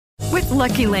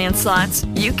Lucky Land Slots,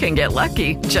 you can get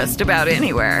lucky just about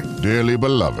anywhere. Dearly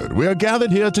beloved, we are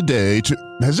gathered here today to...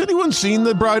 Has anyone seen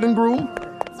the bride and groom?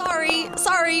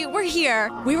 Sorry, we're here.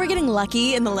 We were getting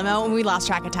lucky in the limo and we lost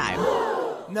track of time.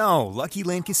 No, Lucky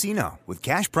Land Casino, with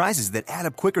cash prizes that add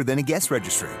up quicker than a guest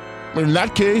registry. In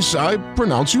that case, I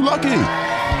pronounce you lucky.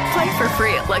 Play for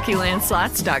free at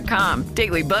LuckyLandSlots.com.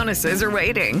 Daily bonuses are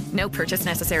waiting. No purchase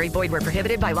necessary. Void where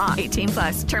prohibited by law.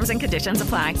 18+. Terms and conditions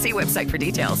apply. See website for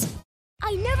details.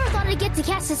 I never thought I'd get to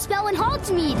cast a spell in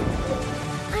Hogsmeade.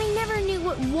 I never knew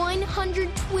what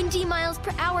 120 miles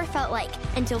per hour felt like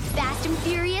until Fast and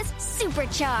Furious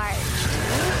Supercharged.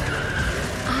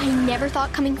 I never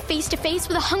thought coming face to face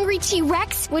with a hungry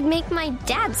T-Rex would make my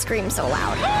dad scream so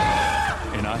loud.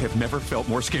 And I have never felt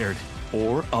more scared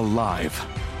or alive.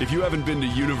 If you haven't been to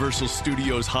Universal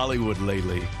Studios Hollywood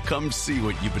lately, come see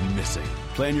what you've been missing.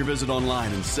 Plan your visit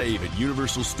online and save at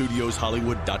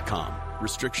universalstudioshollywood.com.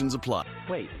 Restrictions apply.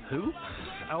 Wait, who?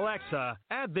 Alexa,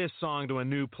 add this song to a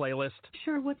new playlist.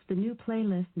 Sure, what's the new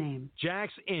playlist name?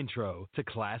 Jack's Intro to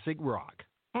Classic Rock.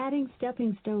 Adding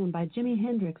Stepping Stone by Jimi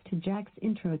Hendrix to Jack's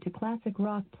Intro to Classic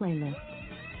Rock playlist.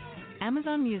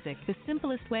 Amazon Music, the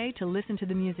simplest way to listen to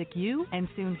the music you and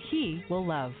soon he will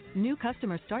love. New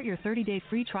customers start your 30-day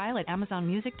free trial at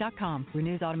AmazonMusic.com.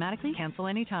 Renews automatically, cancel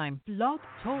anytime. Blog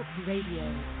Talk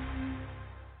Radio.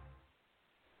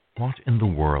 What in the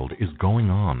world is going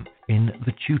on in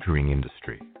the tutoring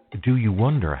industry? Do you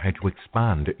wonder how to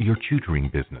expand your tutoring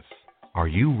business? Are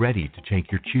you ready to take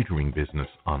your tutoring business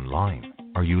online?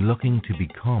 Are you looking to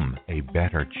become a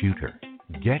better tutor?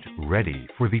 Get ready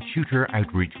for the Tutor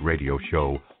Outreach Radio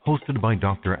Show hosted by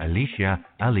Dr. Alise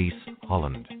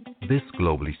Holland. This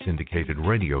globally syndicated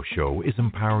radio show is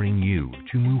empowering you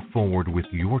to move forward with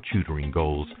your tutoring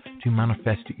goals to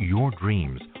manifest your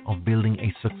dreams of building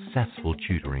a successful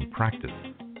tutoring practice.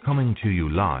 Coming to you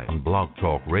live on Blog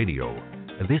Talk Radio,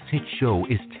 this hit show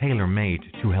is tailor-made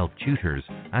to help tutors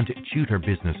and tutor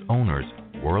business owners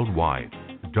worldwide.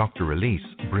 Dr.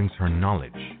 Alise brings her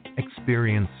knowledge,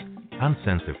 experience, and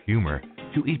sense of humor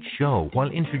to each show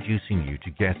while introducing you to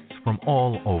guests from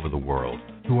all over the world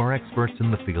who are experts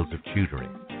in the fields of tutoring,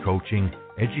 coaching,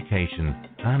 education,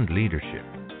 and leadership.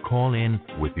 Call in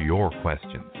with your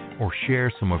questions or share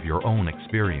some of your own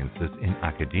experiences in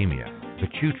academia. The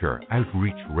Tutor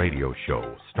Outreach Radio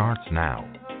Show starts now.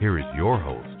 Here is your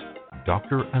host,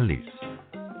 Dr. Alise.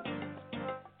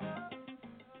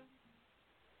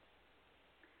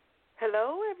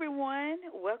 Hello, everyone.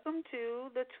 Welcome to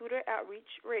the Tutor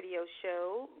Outreach Radio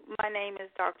Show. My name is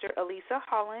Dr. Alise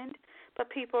Holland, but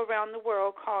people around the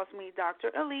world calls me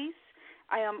Dr. Alise.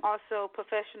 I am also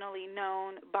professionally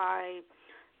known by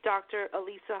Dr.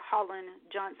 Alise Holland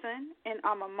Johnson, and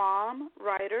I'm a mom,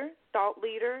 writer, thought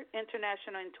leader,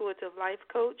 international intuitive life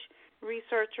coach,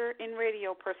 researcher, and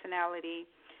radio personality.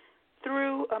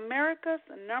 Through America's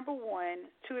 #1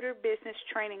 tutor business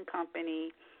training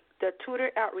company, the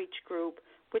Tutor Outreach Group,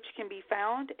 which can be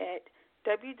found at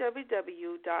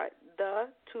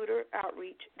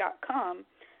www.thetutoroutreach.com,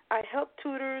 I help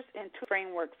tutors and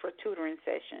framework for tutoring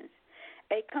sessions.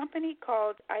 A company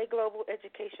called iGlobal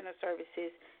Educational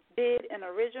Services did an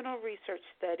original research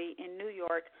study in New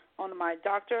York on my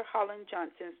Dr. Holland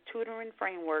Johnson's tutoring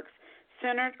frameworks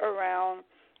centered around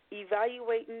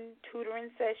evaluating tutoring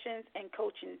sessions and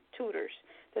coaching tutors.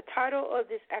 The title of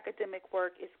this academic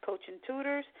work is Coaching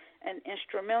Tutors, an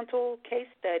instrumental case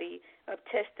study of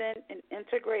testing an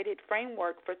integrated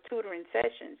framework for tutoring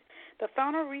sessions. The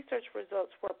final research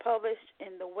results were published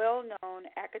in the well-known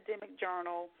academic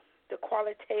journal, The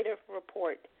Qualitative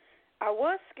Report. I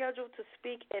was scheduled to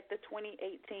speak at the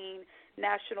 2018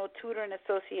 National Tutoring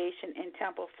Association in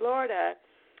Tampa, Florida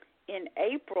in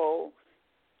April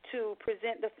to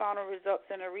present the final results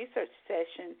in a research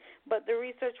session, but the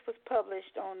research was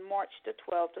published on March the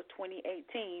 12th of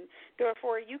 2018.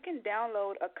 Therefore, you can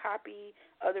download a copy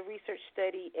of the research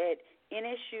study at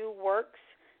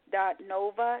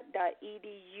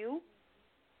nsuworks.nova.edu.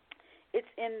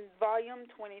 It's in Volume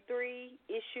 23,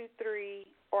 Issue 3,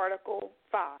 Article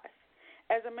 5.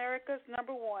 As America's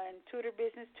 #1 tutor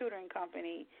business tutoring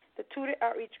company, the Tutor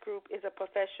Outreach Group is a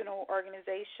professional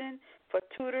organization for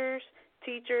tutors,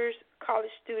 teachers,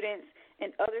 college students,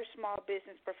 and other small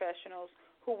business professionals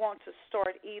who want to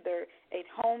start either a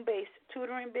home-based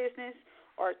tutoring business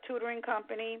or a tutoring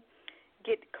company,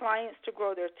 get clients to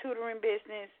grow their tutoring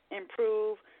business,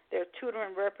 improve their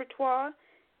tutoring repertoire,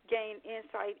 gain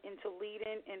insight into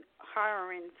leading and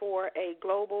hiring for a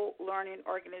global learning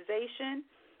organization,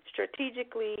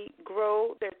 strategically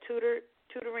grow their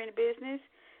tutoring business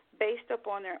based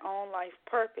upon their own life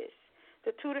purpose.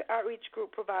 The Tutor Outreach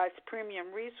Group provides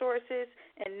premium resources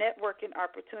and networking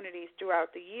opportunities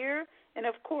throughout the year. And,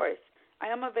 of course, I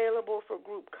am available for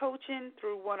group coaching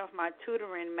through one of my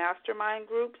tutoring mastermind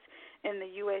groups in the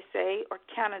USA or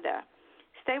Canada.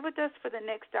 Stay with us for the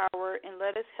next hour and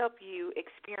let us help you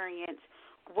experience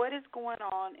what is going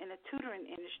on in the tutoring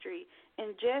industry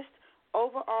and just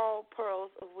overall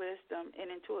pearls of wisdom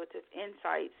and intuitive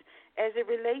insights as it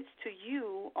relates to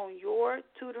you on your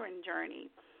tutoring journey.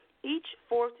 Each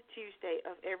fourth Tuesday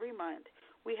of every month,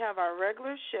 we have our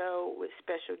regular show with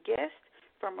special guests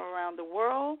from around the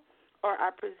world, or I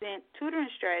present tutoring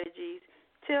strategies,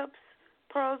 tips,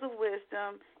 pearls of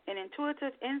wisdom, and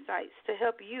intuitive insights to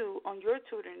help you on your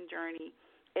tutoring journey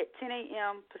at 10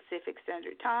 a.m. Pacific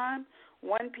Standard Time,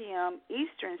 1 p.m.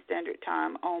 Eastern Standard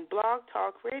Time on Blog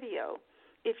Talk Radio.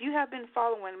 If you have been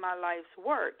following my life's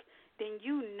work, then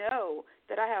you know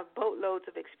that I have boatloads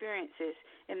of experiences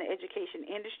in the education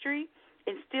industry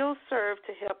and still serve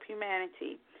to help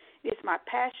humanity. It's my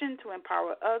passion to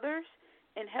empower others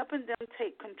and helping them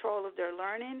take control of their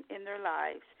learning in their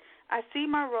lives. I see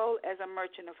my role as a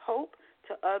merchant of hope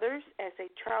to others as they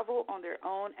travel on their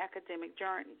own academic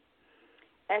journey.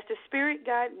 As the Spirit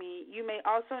guide me, you may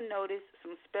also notice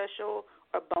some special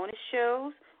or bonus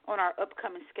shows on our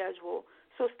upcoming schedule,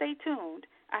 so stay tuned.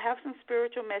 I have some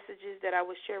spiritual messages that I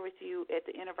will share with you at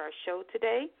the end of our show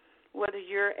today. Whether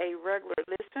you're a regular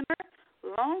listener,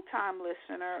 long-time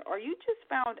listener, or you just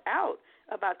found out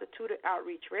about the Tutor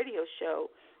Outreach Radio Show,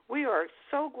 we are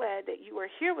so glad that you are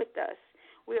here with us.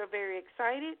 We are very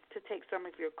excited to take some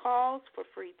of your calls for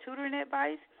free tutoring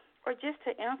advice or just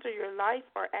to answer your life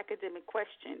or academic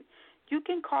question. You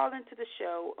can call into the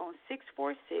show on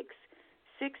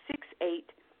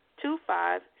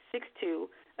 646-668-2562.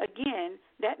 Again,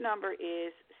 that number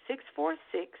is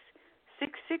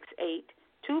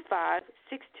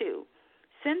 646-668-2562.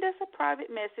 Send us a private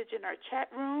message in our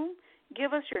chat room.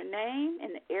 Give us your name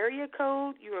and the area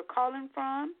code you are calling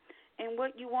from and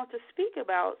what you want to speak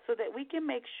about so that we can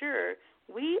make sure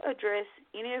we address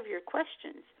any of your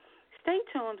questions. Stay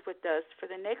tuned with us for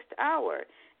the next hour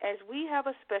as we have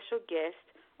a special guest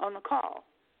on the call.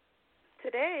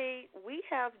 Today, we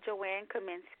have Joanne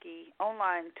Kaminski,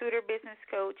 online tutor business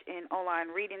coach and online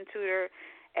reading tutor,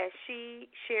 as she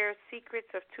shares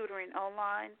secrets of tutoring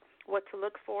online, what to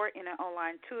look for in an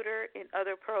online tutor, and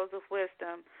other pearls of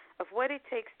wisdom of what it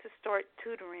takes to start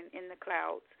tutoring in the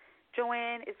clouds.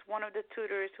 Joanne is one of the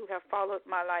tutors who have followed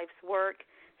my life's work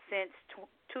since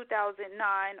 2009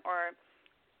 or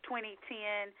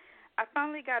 2010. I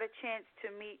finally got a chance to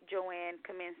meet Joanne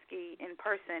Kaminski in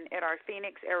person at our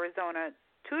Phoenix, Arizona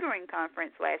tutoring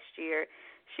conference last year.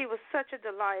 She was such a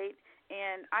delight,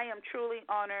 and I am truly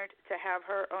honored to have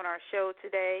her on our show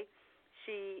today.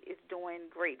 She is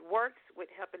doing great works with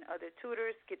helping other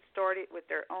tutors get started with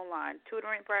their online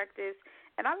tutoring practice,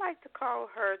 and I like to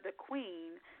call her the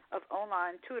queen of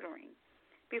online tutoring.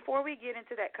 Before we get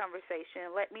into that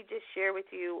conversation, let me just share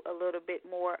with you a little bit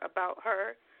more about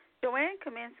her. Joanne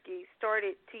Kaminski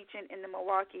started teaching in the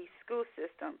Milwaukee school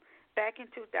system back in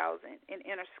 2000 in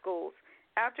inner schools.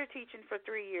 After teaching for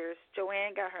 3 years,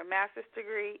 Joanne got her master's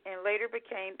degree and later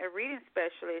became a reading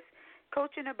specialist,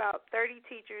 coaching about 30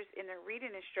 teachers in their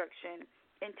reading instruction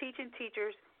and teaching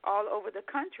teachers all over the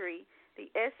country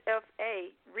the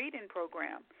SFA reading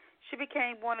program. She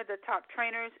became one of the top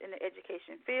trainers in the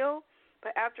education field,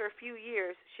 but after a few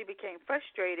years, she became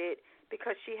frustrated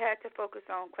because she had to focus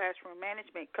on classroom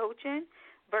management coaching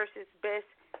versus best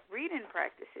reading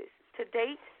practices. To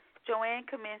date, Joanne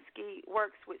Kaminski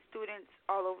works with students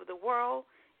all over the world,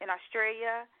 in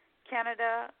Australia,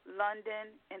 Canada,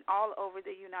 London, and all over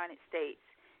the United States.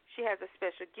 She has a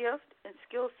special gift and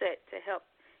skill set to help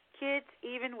kids,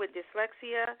 even with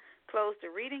dyslexia, close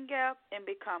the reading gap and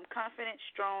become confident,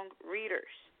 strong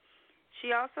readers.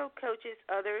 She also coaches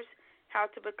others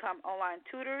how to become online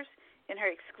tutors in her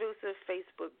exclusive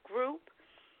Facebook group,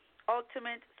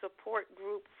 Ultimate Support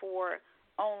Group for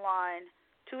Online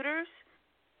Tutors.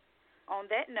 On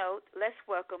that note, let's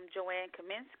welcome Joanne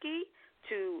Kaminski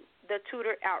to the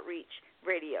Tutor Outreach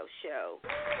Radio Show.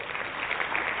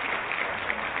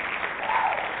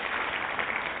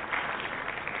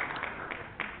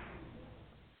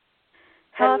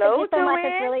 Hello, thank you so much. Joanne.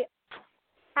 It's really...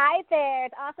 Hi there.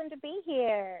 It's awesome to be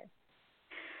here.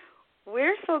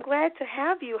 We're so glad to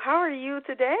have you. How are you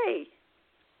today?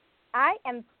 I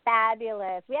am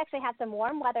fabulous. We actually have some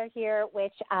warm weather here,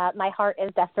 which my heart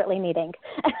is desperately needing.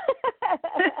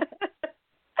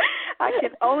 I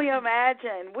can only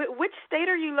imagine. Which state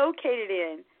are you located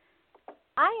in?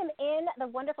 I am in the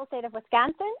wonderful state of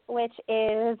Wisconsin, which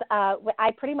is,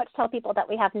 I pretty much tell people that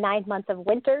we have 9 months of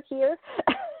winter here.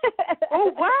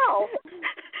 Oh, wow.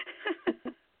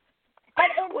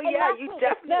 Well, yeah, you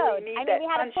definitely need that we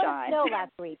had sunshine. A foot of snow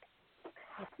last week.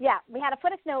 Yeah, we had a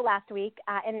foot of snow last week,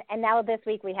 and now this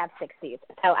week we have 60s.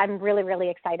 So I'm really, really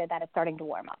excited that it's starting to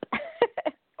warm up.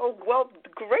 Oh, well,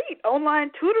 great. Online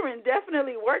tutoring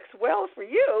definitely works well for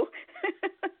you.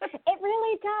 It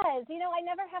really does. You know, I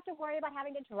never have to worry about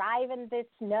having to drive in the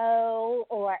snow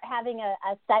or having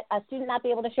a student not be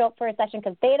able to show up for a session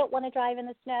because they don't want to drive in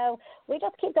the snow. We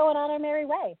just keep going on our merry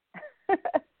way.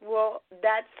 Well,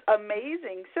 that's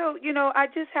amazing. So, you know, I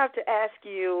just have to ask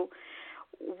you,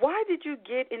 why did you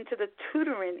get into the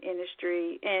tutoring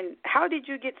industry, and how did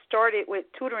you get started with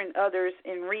tutoring others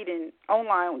in reading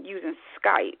online using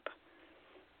Skype?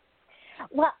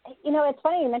 Well, you know, it's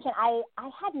funny you mentioned I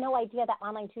had no idea that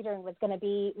online tutoring was going to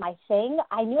be my thing.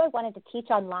 I knew I wanted to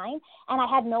teach online, and I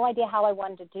had no idea how I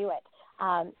wanted to do it.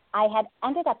 I had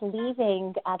ended up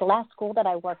leaving the last school that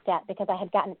I worked at because I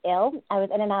had gotten ill. I was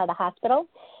in and out of the hospital,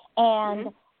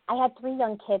 and I had 3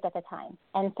 young kids at the time.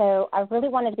 And so I really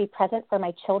wanted to be present for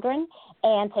my children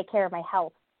and take care of my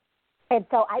health. And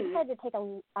so I decided to take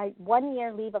a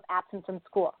 1-year leave of absence from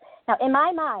school. Now, in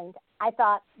my mind, I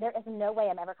thought there is no way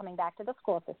I'm ever coming back to the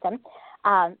school system.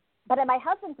 But in my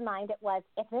husband's mind, it was,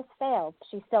 if this fails,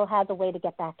 she still has a way to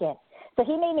get back in. So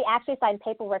he made me actually sign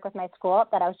paperwork with my school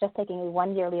that I was just taking a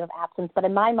 1-year leave of absence. But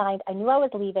in my mind, I knew I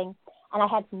was leaving, and I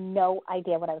had no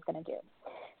idea what I was going to do.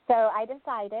 So I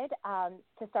decided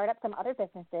to start up some other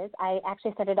businesses. I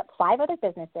actually started up 5 other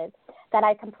businesses that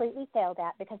I completely failed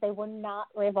at because they were not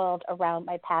revolved around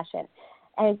my passion.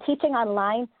 And teaching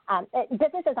online,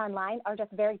 businesses online are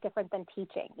just very different than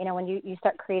teaching. You know, when you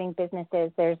start creating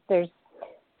businesses, there's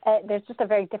just a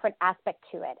very different aspect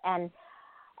to it. And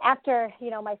after,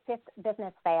 you know, my 5th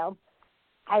business failed,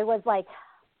 I was like,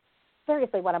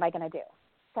 seriously, what am I going to do?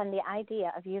 And the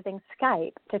idea of using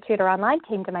Skype to tutor online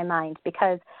came to my mind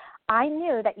because I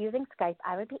knew that using Skype,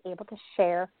 I would be able to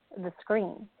share the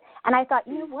screen. And I thought,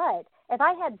 you know what? If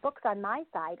I had books on my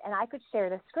side and I could share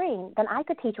the screen, then I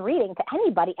could teach reading to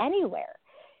anybody, anywhere.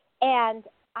 And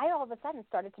I all of a sudden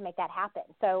started to make that happen.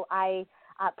 So I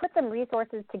put some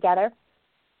resources together,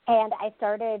 and I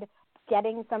started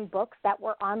getting some books that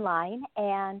were online,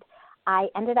 and I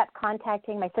ended up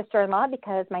contacting my sister-in-law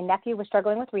because my nephew was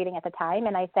struggling with reading at the time,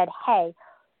 and I said, hey,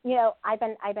 you know, I've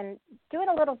been doing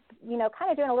a little, you know,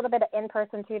 kind of doing a little bit of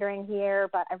in-person tutoring here,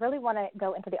 but I really want to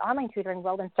go into the online tutoring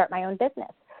world and start my own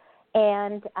business.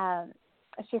 And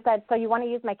she said, so you want to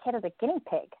use my kid as a guinea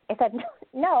pig? I said,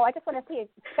 no, I just want to see if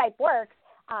Skype works.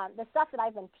 The stuff that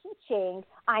I've been teaching,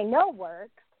 I know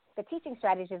works. The teaching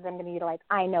strategies I'm going to utilize,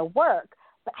 I know work.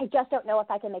 But I just don't know if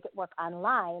I can make it work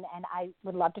online, and I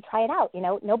would love to try it out. You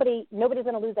know, nobody's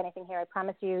going to lose anything here. I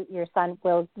promise you your son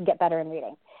will get better in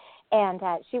reading. And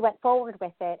she went forward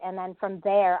with it, and then from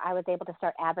there I was able to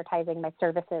start advertising my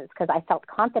services because I felt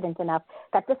confident enough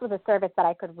that this was a service that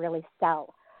I could really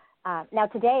sell. Now,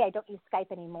 today I don't use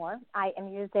Skype anymore. I am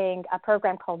using a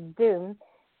program called Zoom,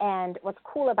 and what's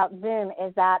cool about Zoom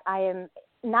is that I am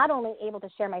not only able to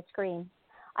share my screen,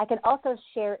 I can also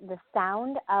share the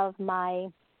sound of my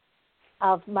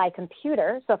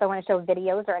computer. So if I want to show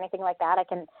videos or anything like that, I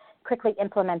can quickly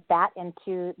implement that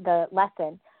into the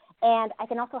lesson. And I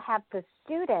can also have the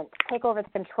students take over the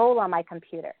control on my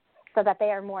computer so that they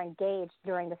are more engaged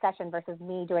during the session versus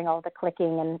me doing all the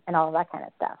clicking and all of that kind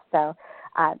of stuff. So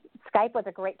Skype was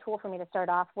a great tool for me to start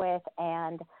off with,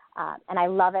 and I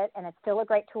love it, and it's still a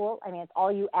great tool. I mean, it's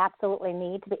all you absolutely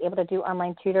need to be able to do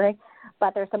online tutoring,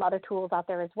 but there's some other tools out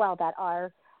there as well that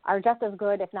are just as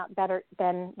good, if not better,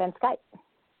 than Skype.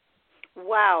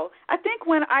 Wow. I think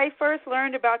when I first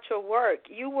learned about your work,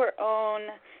 you were on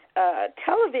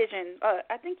television.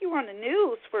 I think you were on the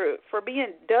news for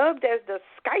being dubbed as the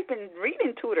Skype and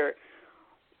reading tutor.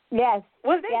 Yes.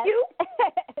 Was that you?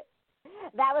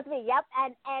 That was me, yep.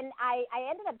 And I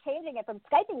ended up changing it from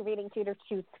Skyping reading tutor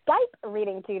to Skype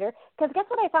reading tutor because guess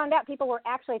what I found out? People were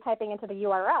actually typing into the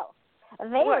URL.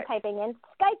 They were typing in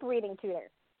Skype reading tutor.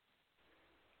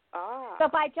 Ah. So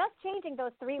by just changing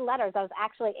those 3 letters, I was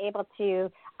actually able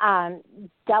to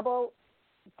double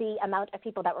the amount of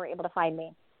people that were able to find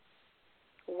me.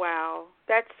 Wow,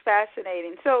 that's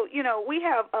fascinating. So, you know, we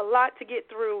have a lot to get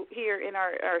through here in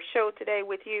our show today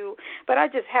with you, but I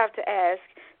just have to ask,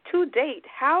 to date,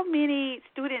 how many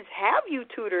students have you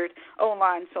tutored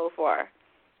online so far?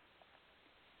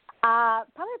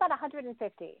 Probably about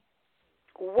 150.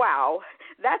 Wow,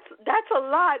 that's a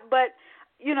lot, but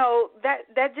you know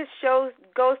that just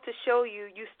goes to show you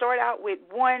start out with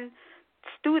one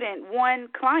student, one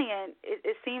client.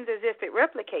 It seems as if it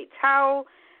replicates.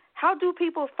 How do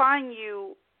people find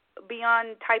you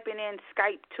beyond typing in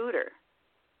Skype tutor?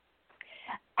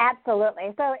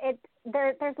 Absolutely. So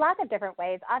there's lots of different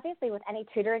ways. Obviously, with any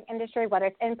tutoring industry, whether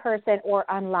it's in person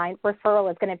or online,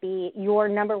 referral is going to be your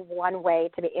number one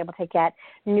way to be able to get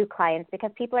new clients,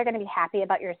 because people are going to be happy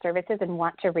about your services and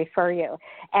want to refer you.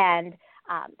 And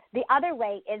the other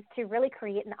way is to really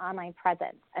create an online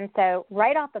presence. And so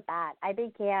right off the bat, I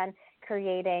began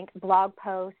creating blog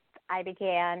posts. I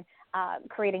began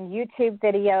creating YouTube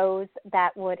videos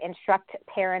that would instruct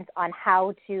parents on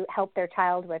how to help their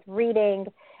child with reading.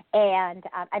 And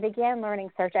I began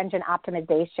learning search engine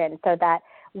optimization so that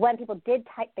when people did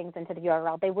type things into the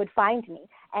URL, they would find me.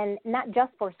 And not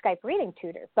just for Skype reading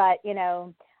tutors, but,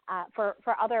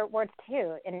 for other words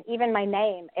too. And even my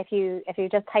name, if you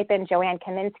just type in Joanne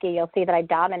Kaminski, you'll see that I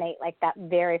dominate like that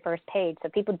very first page. So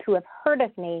people who have heard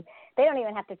of me, they don't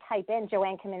even have to type in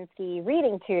Joanne Kaminski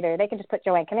reading tutor. They can just put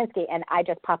Joanne Kaminski and I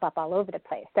just pop up all over the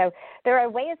place. So there are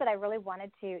ways that I really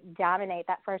wanted to dominate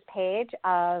that first page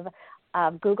of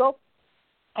Google.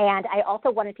 And I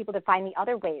also wanted people to find me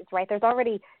other ways, right? There's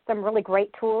already some really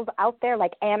great tools out there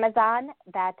like Amazon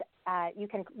that you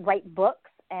can write books,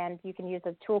 and you can use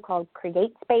a tool called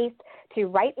CreateSpace to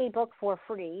write a book for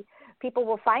free. People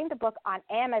will find the book on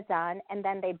Amazon, and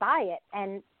then they buy it.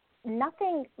 And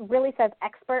nothing really says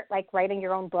expert like writing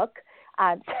your own book.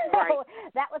 So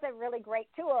that was a really great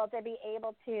tool to be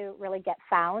able to really get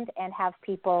found and have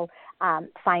people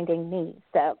finding me.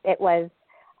 So it was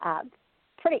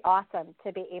pretty awesome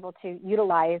to be able to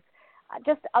utilize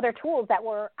just other tools that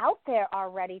were out there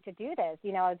already to do this.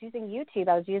 I was using YouTube.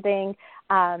 I was using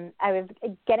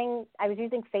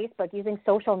using Facebook, using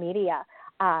social media,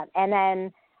 and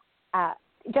then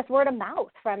just word of mouth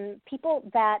from people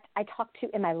that I talked to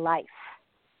in my life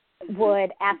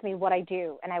would ask me what I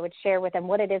do, and I would share with them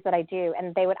what it is that I do,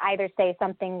 and they would either say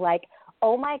something like,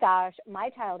 "Oh my gosh, my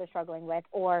child is struggling with,"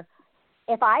 or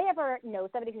 "If I ever know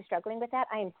somebody who's struggling with that,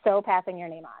 I am so passing your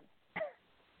name on."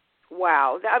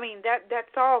 Wow. I mean,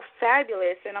 that's all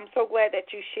fabulous, and I'm so glad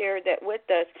that you shared that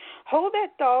with us. Hold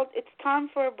that thought. It's time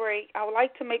for a break. I would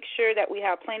like to make sure that we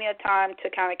have plenty of time to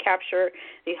kind of capture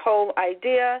the whole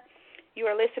idea. You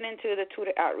are listening to the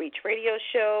Tutor Outreach Radio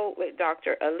Show with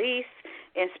Dr. Alise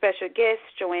and special guest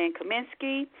Joanne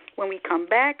Kaminski. When we come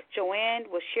back, Joanne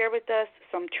will share with us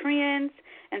some trends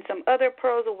and some other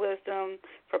pearls of wisdom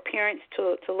for parents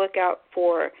to look out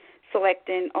for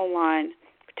selecting online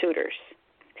tutors.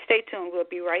 Stay tuned. We'll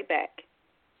be right back.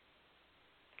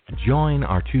 Join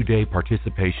our 2-day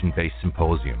participation-based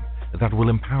symposium that will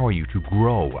empower you to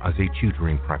grow as a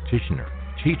tutoring practitioner,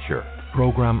 teacher,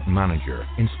 program manager,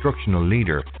 instructional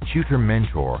leader, tutor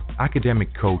mentor,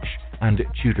 academic coach, and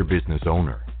tutor business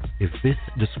owner. If this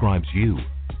describes you,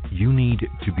 you need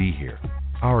to be here.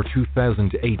 Our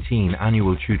 2018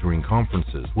 annual tutoring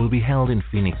conferences will be held in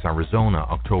Phoenix, Arizona,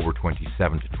 October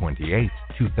 27 to 28,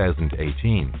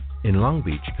 2018. In Long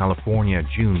Beach, California,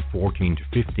 June 14 to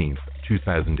 15,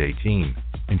 2018.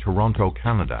 In Toronto,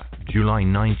 Canada, July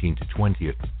 19 to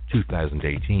 20th,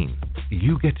 2018.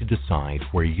 You get to decide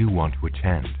where you want to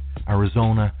attend.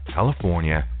 Arizona,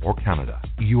 California, or Canada.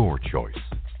 Your choice.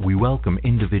 We welcome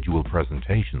individual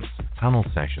presentations, panel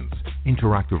sessions,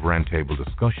 interactive roundtable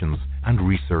discussions, and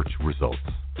research results.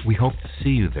 We hope to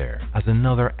see you there as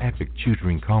another epic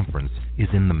tutoring conference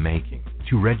is in the making.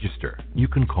 To register, you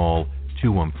can call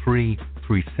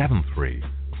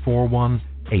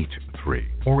 213-373-4183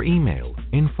 or email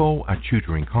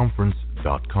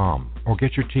info@tutoringconference.com or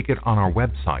get your ticket on our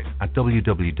website at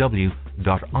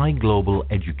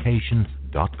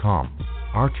www.iglobaleducation.com.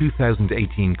 Our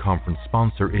 2018 conference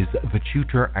sponsor is the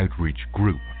Tutor Outreach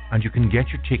Group, and you can get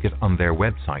your ticket on their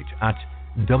website at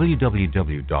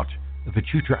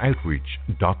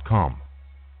www.thetutoroutreach.com.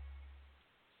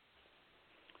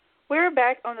 We're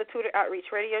back on the Tutor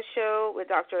Outreach Radio Show with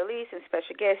Dr. Alise and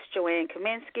special guest Joanne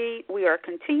Kaminski. We are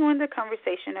continuing the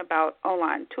conversation about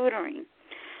online tutoring.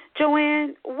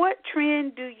 Joanne, what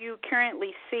trend do you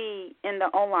currently see in the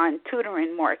online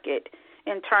tutoring market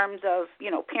in terms of,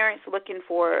 parents looking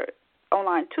for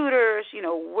online tutors?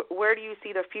 Where do you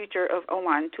see the future of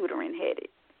online tutoring headed?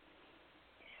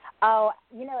 Oh,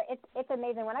 it's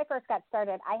amazing. When I first got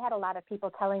started, I had a lot of people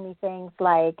telling me things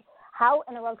like, how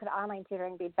in the world could online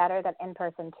tutoring be better than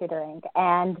in-person tutoring?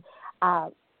 And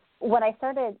when I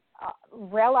started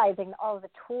realizing all of the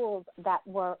tools that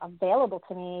were available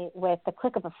to me with the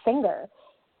click of a finger,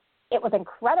 it was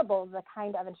incredible the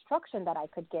kind of instruction that I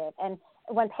could give. And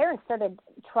when parents started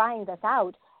trying this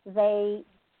out, they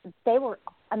were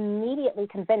immediately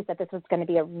convinced that this was going to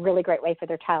be a really great way for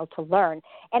their child to learn.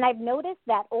 And I've noticed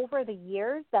that over the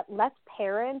years that less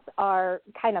parents are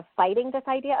kind of fighting this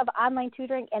idea of online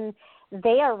tutoring, and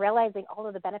they are realizing all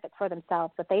of the benefits for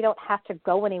themselves, that they don't have to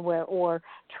go anywhere or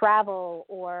travel,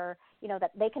 or,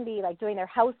 that they can be like doing their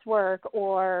housework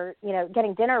or,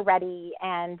 getting dinner ready,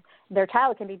 and their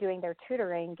child can be doing their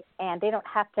tutoring, and they don't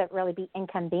have to really be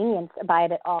inconvenienced by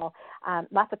it at all.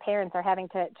 Lots of parents are having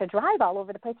to drive all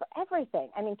over the place for everything.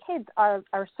 I mean, kids are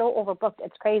so overbooked,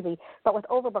 it's crazy. But with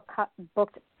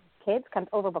overbooked kids comes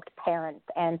overbooked parents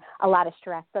and a lot of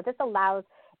stress. So this allows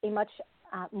a much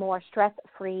more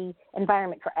stress-free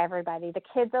environment for everybody. The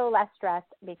kids are less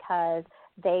stressed because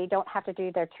they don't have to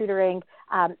do their tutoring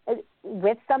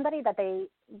with somebody that they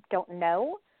don't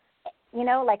know,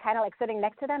 kind of like sitting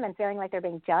next to them and feeling like they're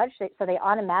being judged. So they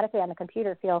automatically on the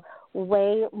computer feel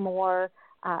way more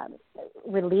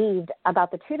relieved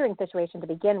about the tutoring situation to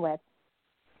begin with.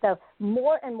 So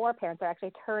more and more parents are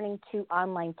actually turning to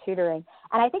online tutoring.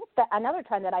 And I think that another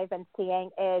trend that I've been seeing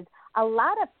is a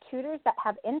lot of tutors that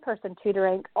have in-person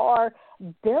tutoring are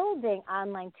building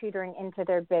online tutoring into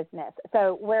their business.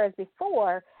 So whereas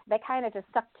before they kind of just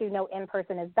stuck to no,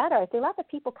 in-person is better, I see lots of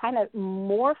people kind of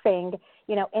morphing,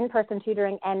 in-person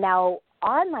tutoring and now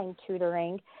online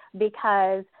tutoring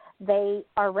because they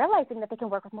are realizing that they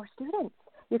can work with more students.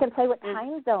 You can play with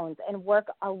time zones and work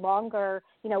a longer,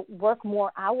 work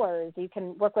more hours. You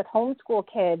can work with homeschool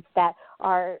kids that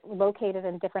are located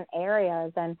in different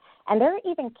areas. And there are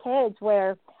even kids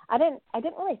where I didn't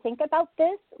really think about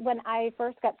this when I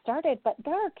first got started, but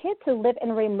there are kids who live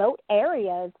in remote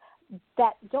areas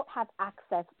that don't have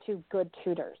access to good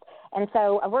tutors. And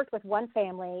so I worked with one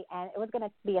family, and it was going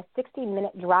to be a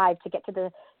 60-minute drive to get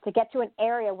to an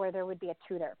area where there would be a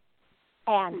tutor.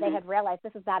 And they had realized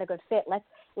this is not a good fit.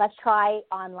 Let's try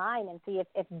online and see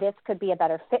if this could be a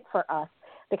better fit for us,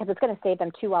 because it's going to save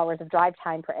them 2 hours of drive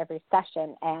time for every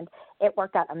session. And it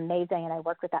worked out amazing, and I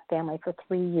worked with that family for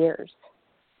 3 years.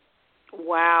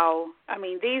 Wow. I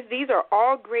mean, these are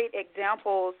all great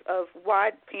examples of why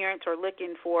parents are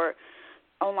looking for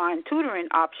online tutoring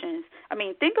options. I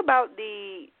mean, think about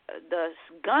the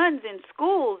guns in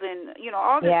schools and,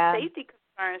 all the safety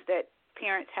concerns that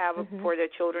parents have for their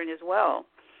children as well.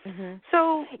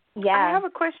 So I have a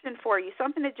question for you,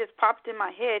 something that just popped in my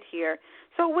head here.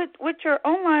 So with your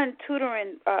online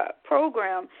tutoring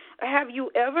program, have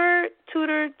you ever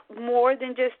tutored more than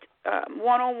just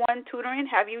one-on-one tutoring?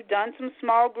 Have you done some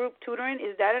small group tutoring?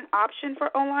 Is that an option for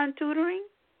online tutoring?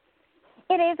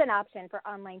 It is an option for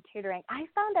online tutoring. I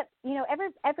found that,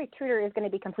 every tutor is going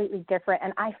to be completely different,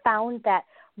 and I found that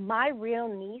my real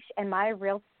niche and my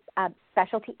real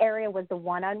specialty area was the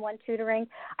one-on-one tutoring.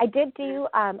 I did do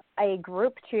a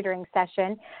group tutoring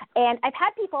session, and I've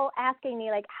had people asking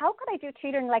me, like, how could I do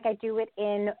tutoring like I do it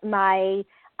in my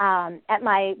at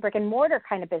my brick and mortar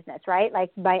kind of business, right?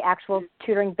 Like my actual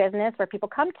tutoring business where people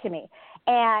come to me.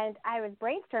 And I was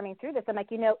brainstorming through this. I'm like,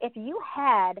 if you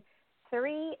had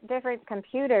 3 different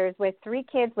computers with 3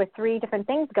 kids with 3 different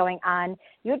things going on,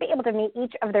 you would be able to meet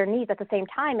each of their needs at the same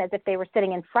time as if they were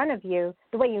sitting in front of you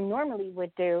the way you normally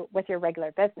would do with your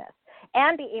regular business,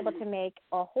 and be able to make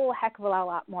a whole heck of a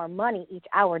lot more money each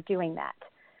hour doing that.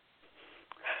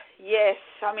 Yes,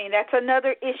 I mean, that's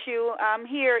another issue. I'm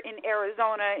here in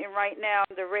Arizona, and right now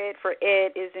the Red for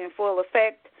Ed is in full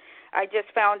effect. I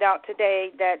just found out today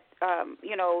that,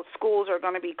 schools are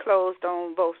going to be closed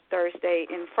on both Thursday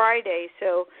and Friday.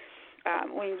 So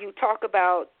when you talk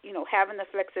about, having the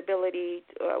flexibility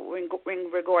in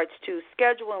regards to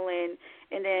scheduling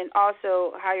and then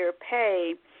also higher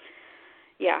pay,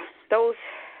 those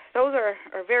are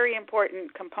very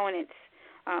important components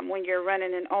when you're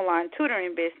running an online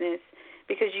tutoring business,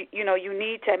 because, you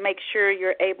need to make sure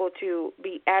you're able to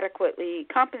be adequately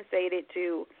compensated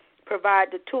to provide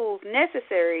the tools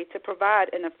necessary to provide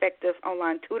an effective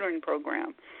online tutoring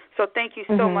program. So thank you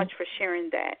so much for sharing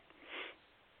that.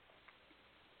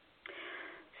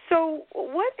 So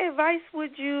what advice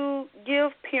would you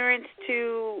give parents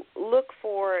to look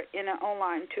for in an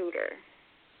online tutor?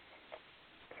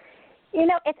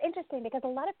 It's interesting because a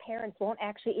lot of parents won't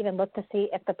actually even look to see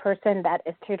if the person that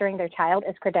is tutoring their child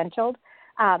is credentialed,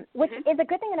 which is a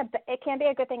good thing, and it can be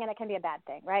a good thing and it can be a bad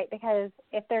thing, right? Because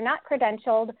if they're not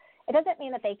credentialed, it doesn't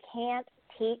mean that they can't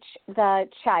teach the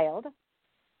child,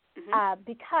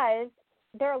 because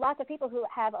there are lots of people who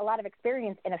have a lot of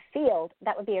experience in a field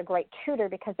that would be a great tutor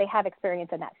because they have experience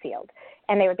in that field,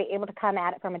 and they would be able to come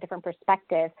at it from a different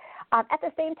perspective. At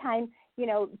the same time,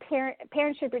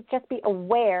 parents should just be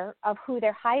aware of who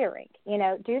they're hiring.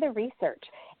 Do the research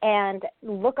and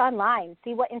look online,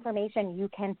 see what information you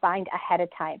can find ahead of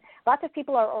time. Lots of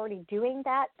people are already doing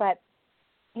that, but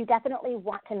you definitely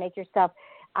want to make yourself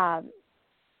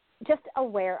just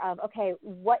aware of, okay,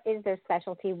 what is their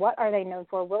specialty? What are they known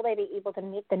for? Will they be able to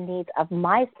meet the needs of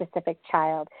my specific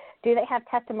child? Do they have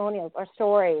testimonials or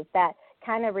stories that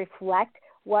kind of reflect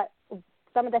what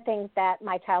some of the things that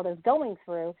my child is going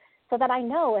through, so that I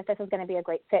know if this is going to be a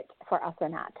great fit for us or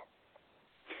not?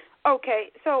 Okay,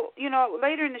 so,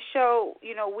 later in the show,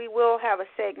 we will have a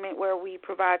segment where we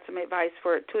provide some advice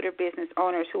for tutor business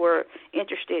owners who are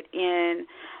interested in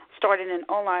starting an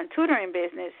online tutoring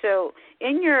business. So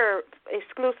in your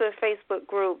exclusive Facebook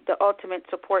group, the Ultimate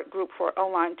Support Group for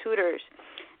Online Tutors,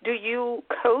 do you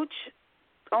coach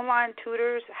online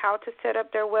tutors how to set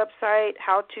up their website,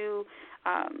 how to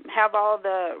have all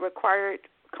the required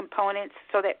components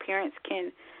so that parents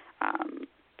can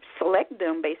select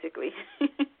them, basically?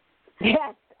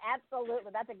 Yes,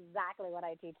 absolutely. That's exactly what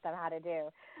I teach them how to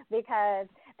do. Because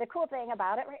the cool thing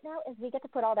about it right now is we get to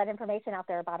put all that information out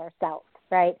there about ourselves,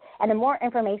 right? And the more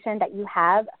information that you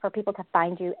have for people to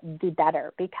find you, the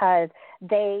better. Because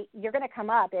you're going to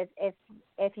come up. If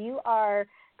you are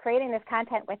creating this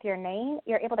content with your name,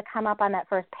 you're able to come up on that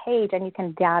first page and you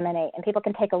can dominate. And people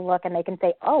can take a look and they can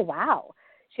say, oh, wow,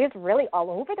 she's really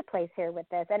all over the place here with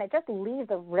this. And it just leaves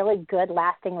a really good,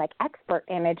 lasting, expert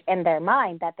image in their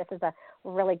mind that this is a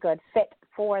really good fit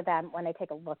for them when they take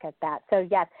a look at that. So,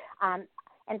 yes,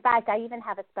 in fact, I even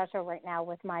have a special right now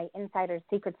with my Insider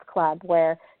Secrets Club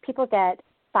where people get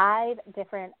 5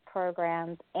 different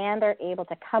programs and they're able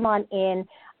to come on in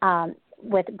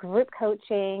with group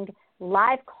coaching,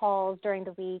 live calls during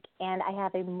the week, and I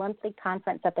have a monthly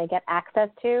conference that they get access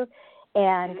to.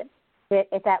 And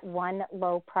it's at one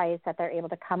low price that they're able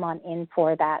to come on in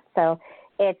for that. So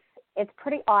it's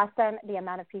pretty awesome, the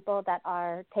amount of people that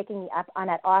are taking me up on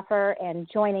that offer and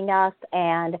joining us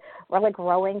and really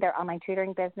growing their online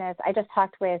tutoring business. I just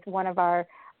talked with one of our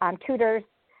tutors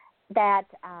that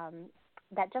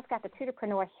just got the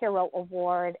Tutorpreneur Hero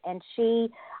Award, and she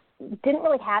didn't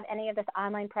really have any of this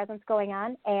online presence going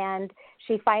on, and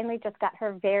she finally just got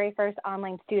her very first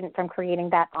online student from creating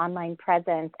that online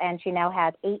presence, and she now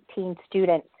has 18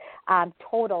 students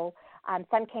total.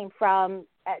 Some came from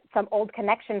some old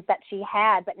connections that she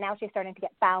had, but now she's starting to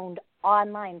get found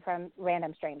online from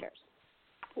random strangers.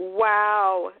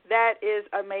 Wow, that is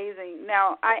amazing.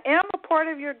 Now, I am a part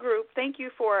of your group. Thank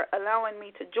you for allowing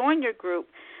me to join your group.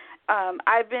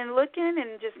 I've been looking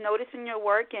and just noticing your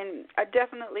work, and I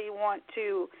definitely want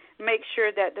to make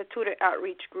sure that the Tutor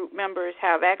Outreach Group members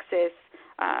have access,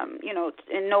 and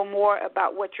know more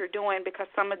about what you're doing, because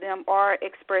some of them are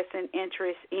expressing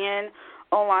interest in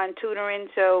online tutoring.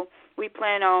 So we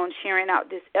plan on sharing out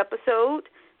this episode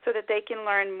so that they can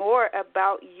learn more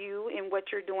about you and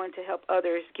what you're doing to help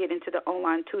others get into the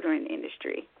online tutoring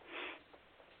industry.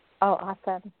 Oh,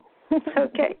 awesome.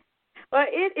 Okay. Well,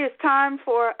 it is time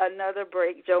for another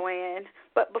break, Joanne.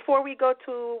 But before we go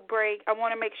to break, I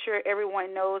want to make sure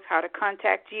everyone knows how to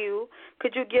contact you.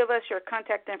 Could you give us your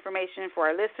contact information for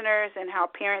our listeners and how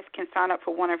parents can sign up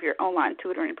for one of your online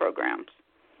tutoring programs?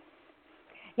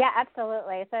 Yeah,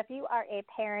 absolutely. So if you are a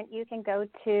parent, you can go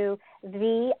to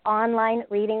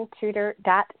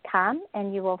theonlinereadingtutor.com,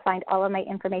 and you will find all of my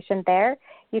information there.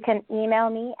 You can email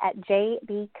me at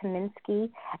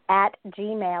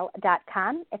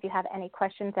jbkaminski@gmail.com if you have any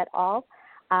questions at all.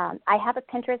 I have a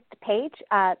Pinterest page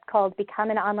called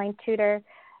Become an Online Tutor.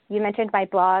 You mentioned my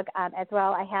blog as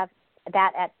well. I have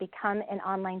that at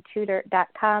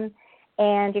becomeanonlinetutor.com.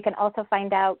 And you can also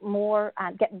find out more,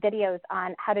 get videos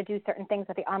on how to do certain things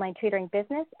with the online tutoring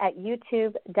business at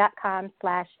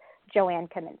youtube.com/Joanne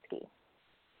Kaminski.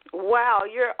 Wow,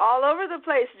 you're all over the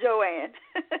place, Joanne.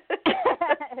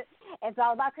 It's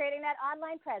all about creating that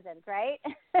online presence, right?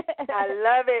 I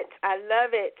love it. I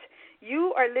love it.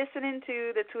 You are listening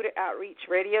to the Tutor Outreach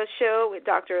Radio Show with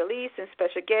Dr. Alise and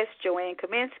special guest Joanne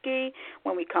Kaminski.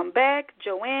 When we come back,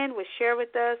 Joanne will share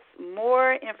with us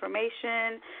more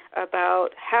information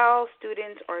about how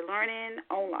students are learning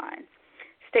online.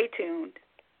 Stay tuned.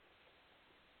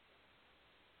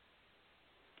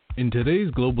 In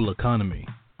today's global economy,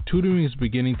 tutoring is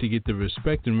beginning to get the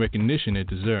respect and recognition it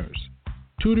deserves.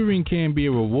 Tutoring can be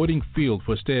a rewarding field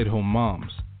for stay-at-home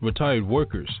moms, retired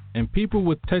workers, and people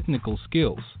with technical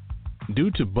skills. Due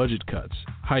to budget cuts,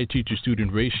 high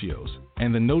teacher-student ratios,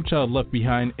 and the No Child Left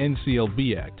Behind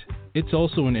NCLB Act, it's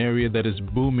also an area that is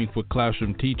booming for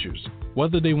classroom teachers,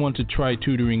 whether they want to try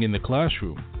tutoring in the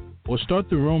classroom or start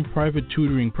their own private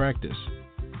tutoring practice.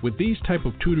 With these type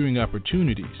of tutoring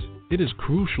opportunities, it is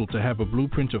crucial to have a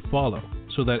blueprint to follow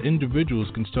so that individuals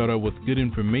can start out with good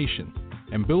information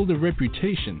and build a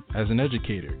reputation as an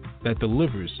educator that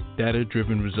delivers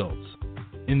data-driven results.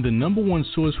 In the #1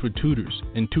 source for tutors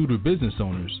and tutor business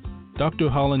owners, Dr.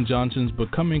 Holland Johnson's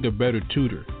Becoming a Better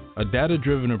Tutor a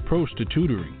data-driven approach to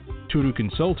tutoring. Tutor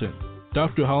Consultant,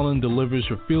 Dr. Holland delivers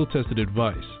her field-tested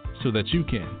advice so that you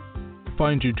can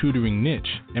find your tutoring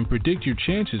niche and predict your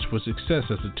chances for success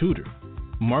as a tutor.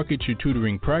 Market your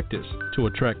tutoring practice to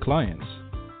attract clients.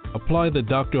 Apply the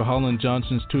Dr. Holland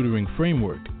Johnson's tutoring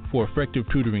framework for effective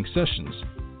tutoring sessions.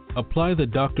 Apply the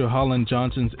Dr. Holland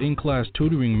Johnson's in-class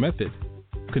tutoring method.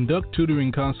 Conduct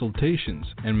tutoring consultations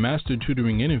and master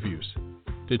tutoring interviews.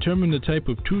 Determine the type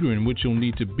of tutor in which you'll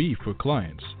need to be for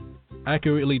clients.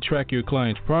 Accurately track your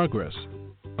client's progress.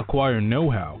 Acquire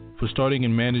know-how for starting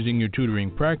and managing your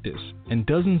tutoring practice, and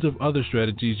dozens of other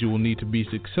strategies you will need to be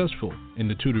successful in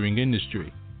the tutoring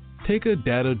industry. Take a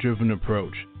data-driven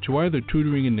approach to either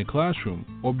tutoring in the classroom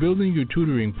or building your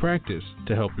tutoring practice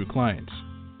to help your clients.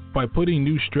 By putting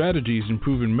new strategies and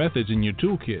proven methods in your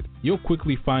toolkit, you'll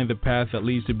quickly find the path that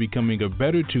leads to becoming a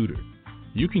better tutor.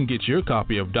 You can get your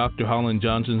copy of Dr. Holland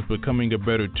Johnson's Becoming a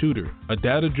Better Tutor, a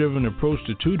data-driven approach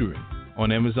to tutoring,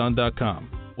 on Amazon.com,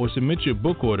 or submit your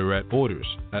book order at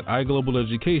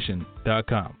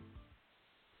orders@iglobaleducation.com.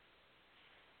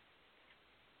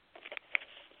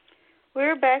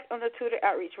 We're back on the Tutor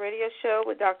Outreach Radio Show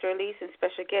with Dr. Alise and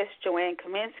special guest Joanne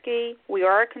Kaminski. We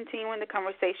are continuing the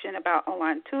conversation about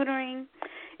online tutoring.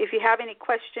 If you have any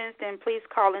questions, then please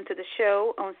call into the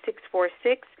show on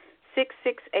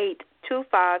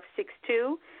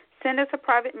 646-668-2562. Send us a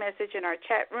private message in our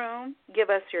chat room. Give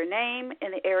us your name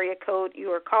and the area code you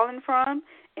are calling from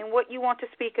and what you want to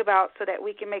speak about so that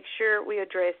we can make sure we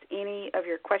address any of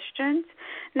your questions.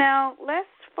 Now, let's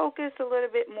focus a little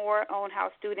bit more on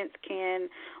how students can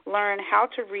learn how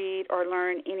to read or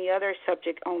learn any other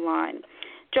subject online.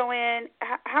 Joanne,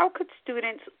 how could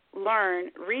students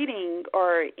learn reading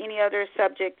or any other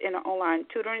subject in an online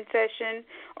tutoring session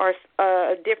or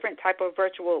a different type of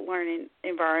virtual learning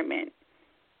environment?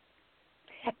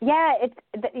 Yeah,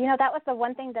 that was the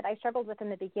one thing that I struggled with in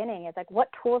the beginning. It's like, what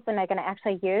tools am I going to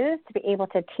actually use to be able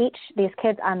to teach these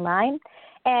kids online?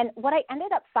 And what I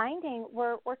ended up finding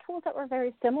were tools that were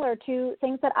very similar to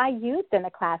things that I used in the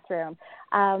classroom.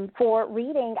 For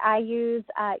reading, I use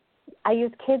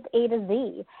Kids A to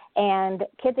Z, and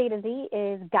Kids A to Z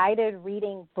is guided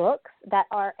reading books that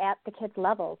are at the kids'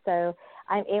 level. So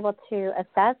I'm able to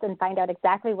assess and find out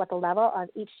exactly what the level of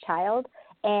each child,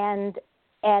 and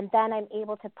then I'm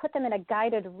able to put them in a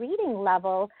guided reading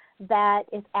level that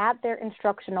is at their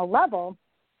instructional level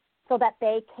so that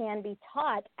they can be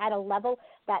taught at a level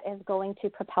that is going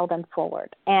to propel them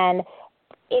forward. And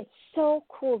it's so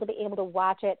cool to be able to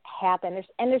watch it happen.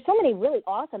 There's so many really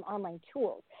awesome online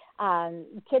tools.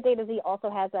 Kids A to Z also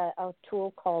has a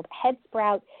tool called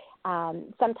HeadSprout.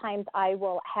 Sometimes I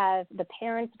will have the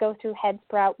parents go through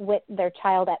HeadSprout with their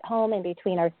child at home in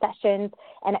between our sessions,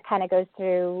 and it kind of goes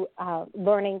through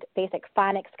learning basic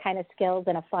phonics kind of skills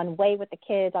in a fun way with the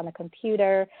kids on the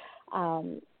computer.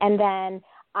 And then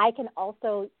I can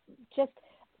also, just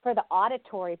for the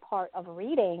auditory part of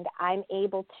reading, I'm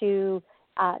able to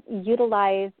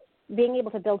utilize being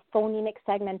able to build phonemic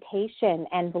segmentation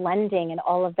and blending and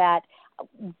all of that.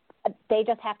 They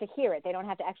just have to hear it. They don't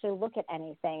have to actually look at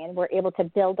anything. And we're able to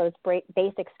build those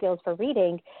basic skills for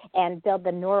reading and build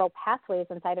the neural pathways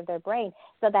inside of their brain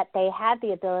so that they have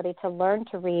the ability to learn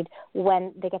to read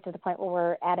when they get to the point where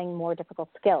we're adding more difficult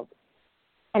skills.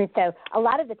 And so a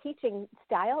lot of the teaching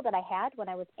style that I had when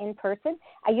I was in person,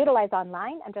 I utilize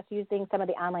online. I'm just using some of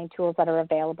the online tools that are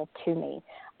available to me.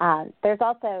 There's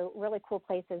also really cool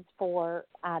places for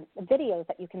videos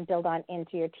that you can build on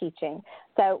into your teaching.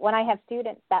 So when I have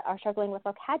students that are struggling with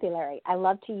vocabulary, I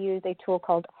love to use a tool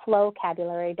called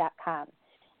flowcabulary.com.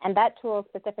 And that tool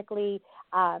specifically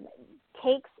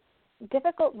takes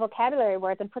difficult vocabulary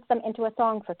words and puts them into a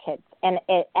song for kids. And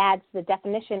it adds the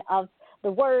definition of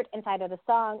the word inside of the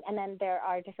song, and then there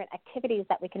are different activities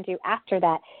that we can do after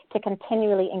that to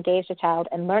continually engage the child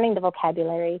in learning the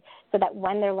vocabulary so that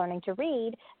when they're learning to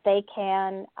read, they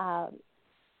can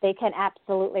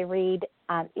absolutely read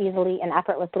easily and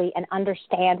effortlessly and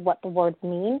understand what the words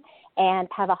mean and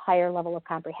have a higher level of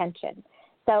comprehension.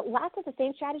 So lots of the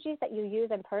same strategies that you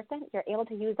use in person, you're able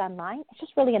to use online. It's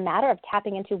just really a matter of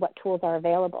tapping into what tools are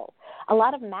available. A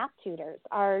lot of math tutors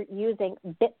are using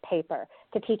bit paper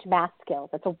to teach math skills.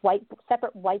 It's a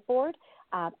separate whiteboard.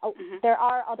 There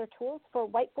are other tools for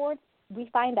whiteboards. We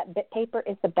find that bit paper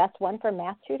is the best one for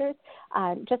math tutors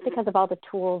just because of all the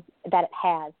tools that it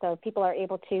has. So people are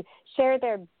able to share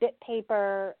their bit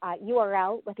paper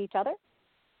URL with each other.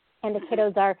 And the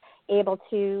kiddos are able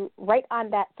to write on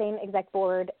that same exact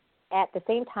board at the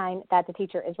same time that the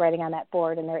teacher is writing on that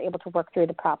board, and they're able to work through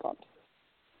the problems.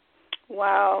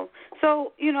 Wow.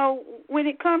 So, when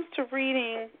it comes to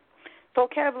reading,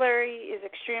 vocabulary is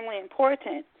extremely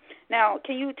important. Now,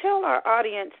 can you tell our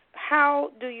audience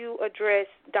how do you address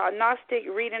diagnostic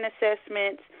reading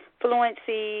assessments,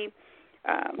 fluency,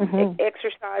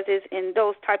 exercises, and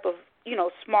those type of,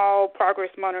 small progress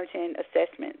monitoring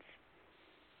assessments?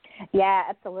 Yeah,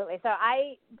 absolutely. So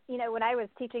when I was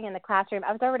teaching in the classroom,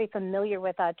 I was already familiar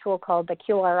with a tool called the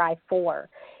QRI-4,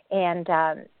 and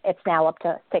it's now up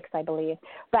to 6, I believe.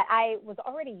 But I was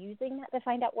already using that to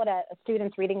find out what a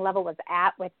student's reading level was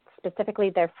at, with specifically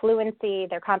their fluency,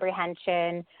 their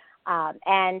comprehension,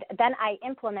 and then I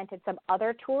implemented some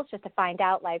other tools just to find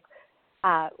out,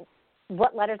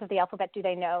 what letters of the alphabet do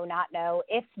they know, not know,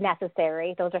 if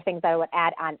necessary. Those are things that I would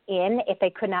add on in if they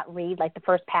could not read, the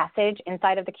first passage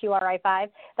inside of the QRI-5.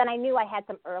 Then I knew I had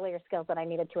some earlier skills that I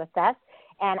needed to assess,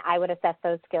 and I would assess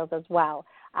those skills as well.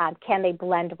 Can they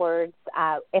blend words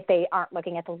if they aren't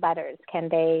looking at the letters? Can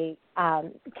they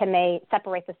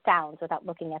separate the sounds without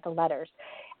looking at the letters?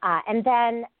 And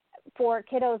then for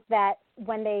kiddos that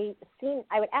when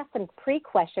I would ask them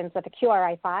pre-questions with the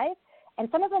QRI-5, and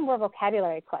some of them were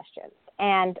vocabulary questions.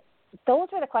 And those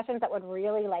were the questions that would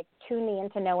really tune me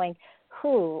into knowing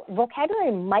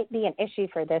vocabulary might be an issue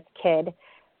for this kid.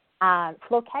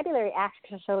 Vocabulary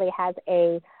actually has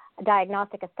a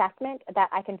diagnostic assessment that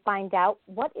I can find out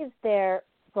what is their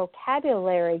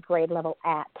vocabulary grade level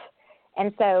at.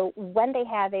 And so when they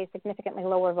have a significantly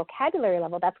lower vocabulary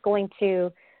level, that's going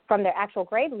to, from their actual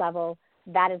grade level,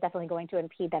 that is definitely going to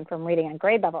impede them from reading on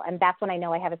grade level. And that's when I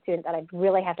know I have a student that I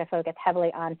really have to focus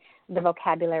heavily on the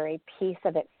vocabulary piece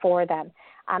of it for them.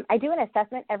 I do an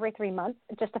assessment every 3 months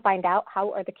just to find out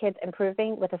how are the kids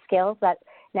improving with the skills that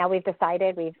now we've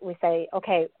decided. We say,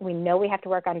 okay, we know we have to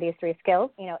work on these 3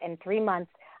 skills. In 3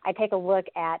 months, I take a look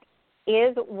at,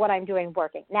 is what I'm doing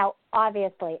working? Now,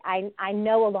 obviously, I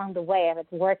know along the way if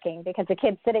it's working because the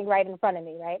kid's sitting right in front of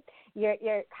me, right?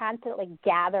 You're constantly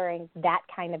gathering that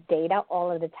kind of data all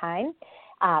of the time.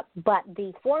 But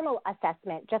the formal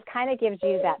assessment just kind of gives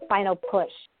you that final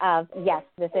push of, yes,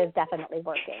 this is definitely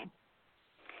working.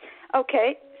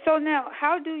 Okay. So now,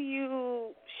 how do you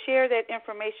share that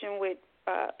information with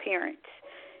parents?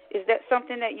 Is that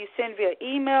something that you send via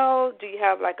email? Do you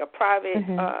have a private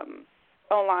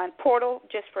online portal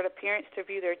just for the parents to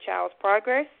view their child's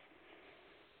progress?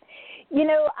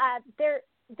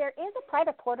 There is a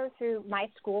private portal through My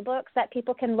School Books that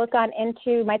people can look on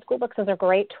into. My School Books is a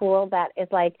great tool that is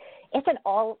it's an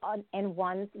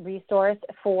all-in-one resource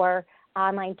for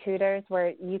online tutors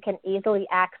where you can easily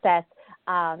access,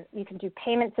 you can do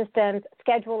payment systems,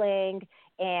 scheduling,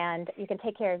 and you can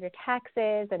take care of your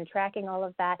taxes and tracking all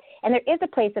of that. And there is a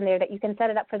place in there that you can set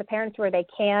it up for the parents where they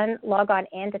can log on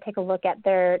in to take a look at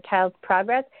their child's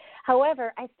progress.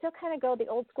 However, I still kind of go the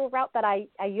old school route that I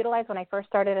utilized when I first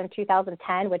started in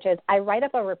 2010, which is I write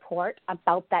up a report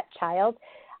about that child,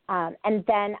 and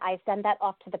then I send that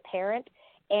off to the parent,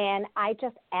 and I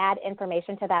just add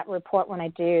information to that report when I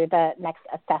do the next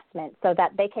assessment so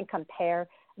that they can compare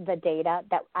the data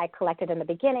that I collected in the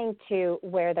beginning to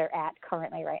where they're at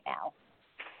currently right now.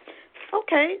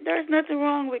 Okay, there's nothing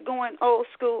wrong with going old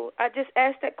school. I just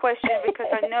asked that question because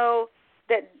I know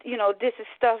that, this is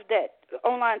stuff that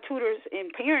online tutors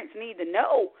and parents need to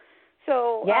know.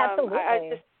 So yeah, absolutely.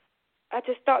 I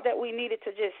just thought that we needed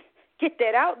to just get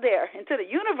that out there into the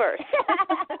universe.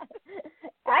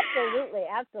 Absolutely.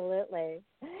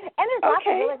 And there's lots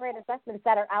of really great assessments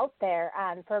that are out there.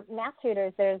 For math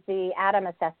tutors, there's the ADAM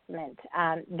assessment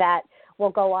that will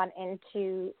go on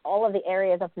into all of the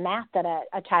areas of math that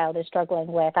a child is struggling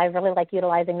with. I really like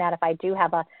utilizing that if I do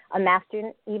have a math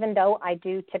student, even though I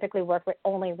do typically work with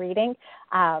only reading.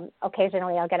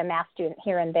 Occasionally I'll get a math student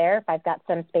here and there if I've got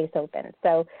some space open.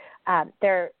 So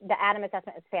the ADAM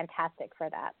assessment is fantastic for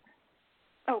that.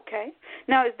 Okay.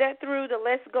 Now, is that through the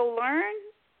Let's Go Learn?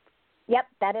 Yep,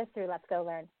 that is through Let's Go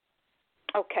Learn.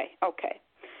 Okay.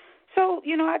 So,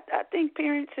 I think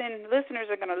parents and listeners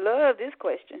are going to love this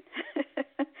question.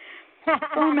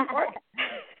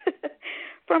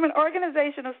 From an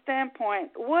organizational standpoint,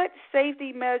 what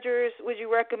safety measures would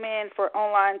you recommend for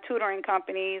online tutoring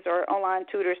companies or online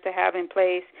tutors to have in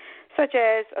place, such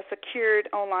as a secured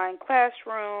online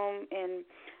classroom and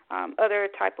other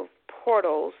type of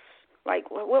portals?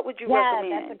 What would you recommend?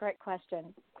 Yeah, that's a great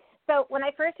question. So when I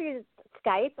first used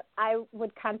Skype, I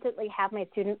would constantly have my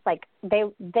students,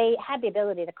 they had the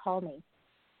ability to call me.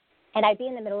 And I'd be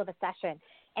in the middle of a session,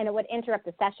 and it would interrupt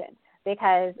the session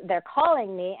because they're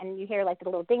calling me, and you hear, the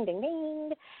little ding, ding,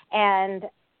 ding. And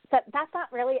so that's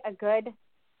not really a good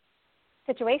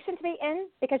situation to be in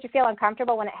because you feel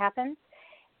uncomfortable when it happens.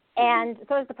 And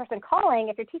so is the person calling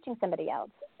if you're teaching somebody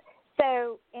else.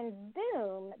 So in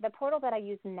Zoom, the portal that I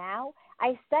use now,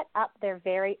 I set up their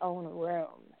very own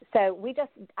room. So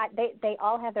they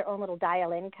all have their own little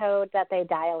dial-in code that they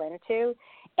dial into,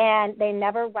 and they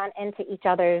never run into each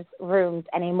other's rooms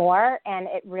anymore, and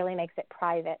it really makes it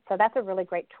private. So that's a really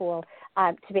great tool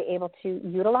to be able to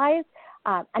utilize.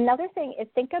 Another thing is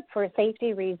think of, for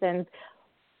safety reasons,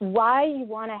 why you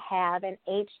want to have an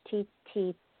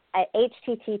HTTPS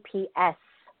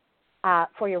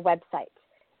for your website.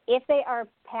 If they are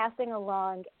passing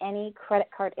along any credit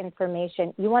card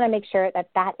information, you want to make sure that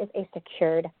that is a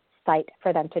secured site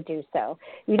for them to do so.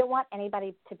 You don't want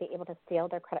anybody to be able to steal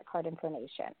their credit card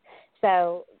information.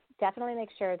 So definitely make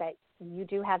sure that you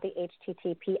do have the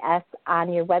HTTPS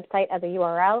on your website as a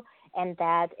URL, and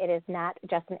that it is not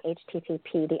just an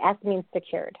HTTP. The S means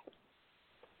secured.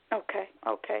 Okay.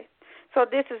 So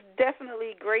this is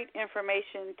definitely great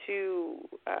information to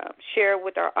share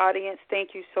with our audience.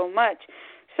 Thank you so much.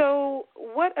 So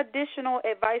what additional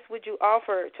advice would you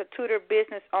offer to tutor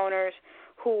business owners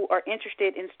who are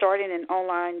interested in starting an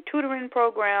online tutoring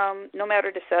program, no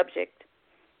matter the subject?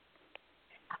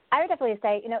 I would definitely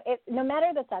say, no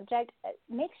matter the subject,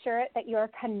 make sure that you're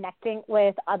connecting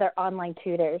with other online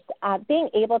tutors. Being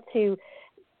able to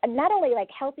not only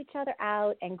help each other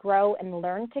out and grow and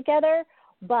learn together,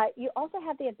 but you also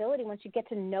have the ability, once you get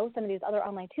to know some of these other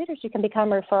online tutors, you can become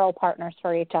referral partners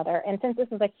for each other. And since this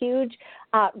is a huge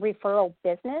referral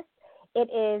business, it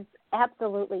is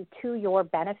absolutely to your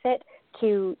benefit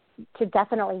to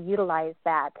definitely utilize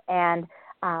that and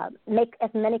make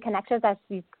as many connections as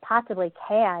you possibly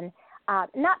can.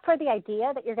 Not for the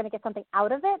idea that you're going to get something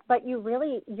out of it, but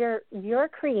you're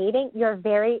creating your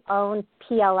very own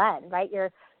PLN, right?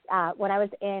 When I was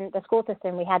in the school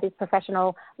system, we had these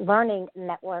professional learning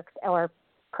networks or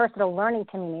personal learning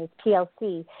communities,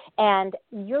 PLC, and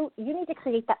you need to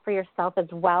create that for yourself as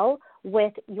well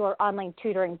with your online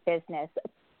tutoring business.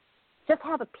 Just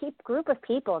have a group of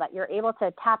people that you're able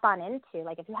to tap on into.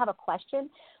 Like if you have a question,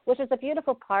 which is the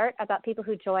beautiful part about people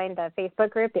who join the Facebook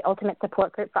group, the Ultimate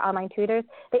Support Group for Online Tutors,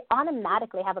 they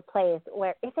automatically have a place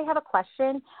where if they have a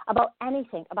question about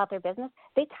anything about their business,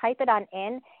 they type it on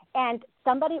in, and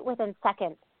somebody within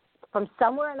seconds from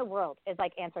somewhere in the world is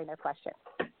answering their question.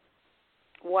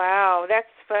 Wow, that's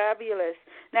fabulous.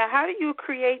 Now, how do you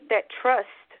create that trust,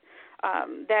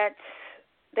 that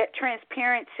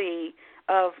transparency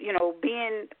of,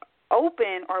 being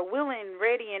open or willing,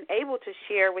 ready, and able to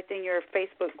share within your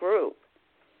Facebook group?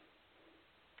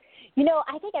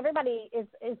 I think everybody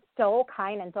is so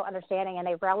kind and so understanding, and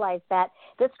they realize that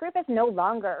this group is no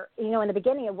longer, in the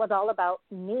beginning it was all about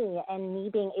me and me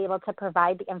being able to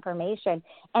provide the information,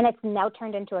 and it's now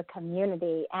turned into a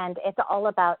community, and it's all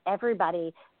about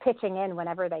everybody pitching in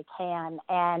whenever they can.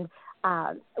 And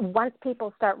once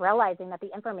people start realizing that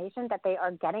the information that they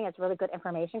are getting is really good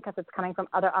information because it's coming from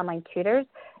other online tutors,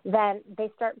 then they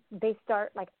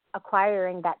start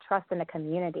acquiring that trust in the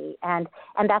community. And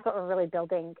that's what we're really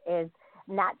building, is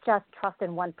not just trust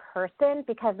in one person,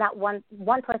 because not one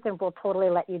person will totally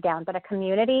let you down, but a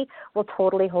community will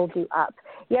totally hold you up.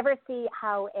 You ever see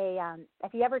how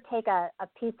if you ever take a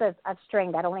piece of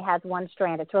string that only has one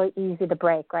strand, it's really easy to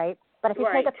break, right? But if you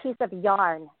take a piece of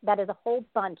yarn that is a whole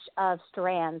bunch of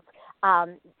strands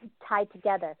tied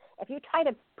together, if you try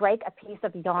to break a piece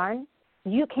of yarn,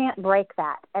 you can't break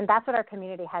that. And that's what our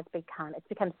community has become. It's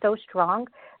become so strong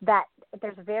that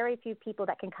there's very few people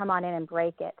that can come on in and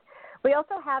break it. We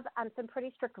also have some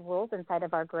pretty strict rules inside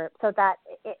of our group so that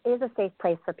it is a safe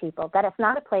place for people, that it's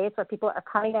not a place where people are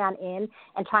coming on in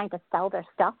and trying to sell their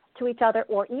stuff to each other,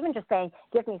 or even just saying,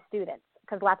 give me students,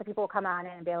 because lots of people will come on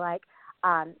in and be like,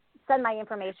 send my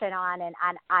information on, and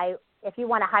if you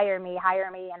want to hire me,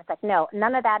 and it's like, no,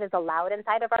 none of that is allowed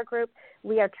inside of our group.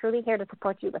 We are truly here to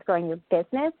support you with growing your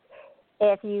business.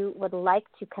 If you would like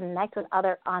to connect with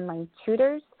other online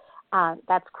tutors,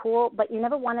 that's cool, but you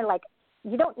never want to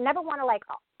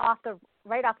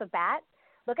right off the bat,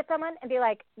 look at someone and be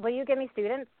like, will you give me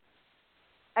students?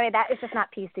 I mean, that is just not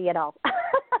PC at all.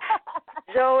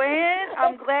 Joanne,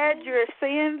 I'm glad you're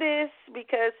saying this,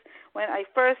 because when I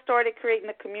first started creating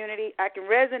the community, I can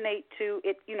resonate to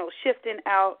it, shifting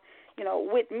out,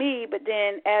 with me. But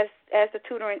then as the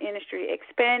tutoring industry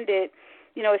expanded,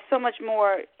 it's so much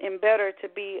more and better to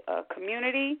be a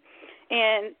community.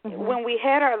 And when we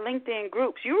had our LinkedIn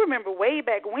groups, you remember way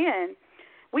back when,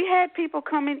 we had people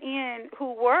coming in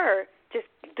who were just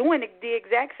doing the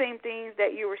exact same things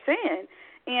that you were saying.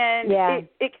 And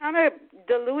it kind of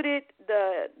diluted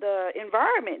the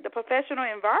environment, the professional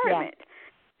environment. Yeah.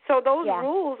 So those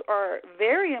rules are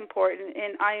very important,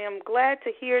 and I am glad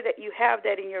to hear that you have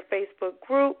that in your Facebook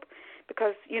group,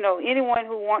 because, anyone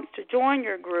who wants to join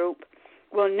your group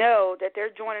will know that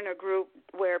they're joining a group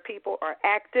where people are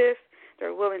active,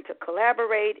 they're willing to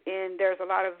collaborate, and there's a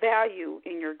lot of value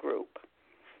in your group.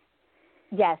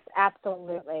 Yes,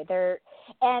 absolutely.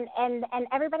 And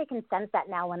everybody can sense that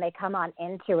now when they come on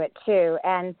into it too.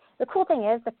 And the cool thing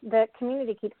is the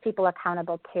community keeps people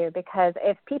accountable too, because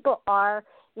if people are,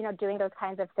 doing those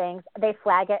kinds of things, they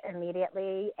flag it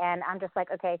immediately. And I'm just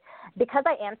like, okay, because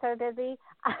I am so busy,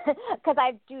 because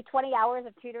I do 20 hours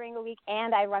of tutoring a week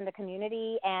and I run the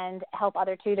community and help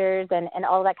other tutors and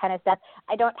all that kind of stuff,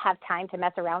 I don't have time to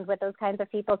mess around with those kinds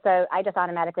of people. So I just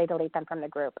automatically delete them from the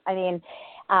group. I mean,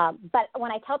 but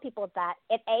when I tell people that,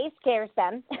 it A, scares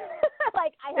them,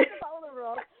 like I have to follow the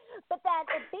rules, but then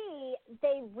B,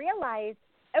 they realize,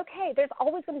 okay, there's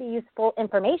always going to be useful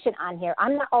information on here.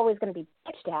 I'm not always going to be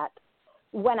bitched at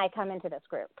when I come into this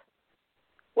group.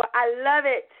 Well, I love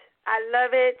it. I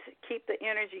love it. Keep the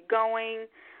energy going.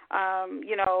 I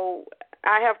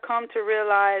have come to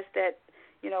realize that,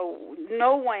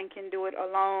 no one can do it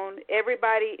alone.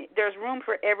 There's room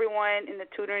for everyone in the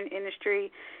tutoring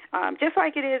industry, just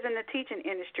like it is in the teaching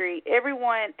industry.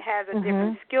 Everyone has a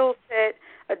different skill set,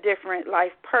 a different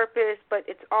life purpose, but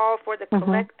it's all for the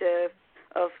collective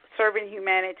of serving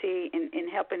humanity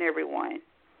and helping everyone.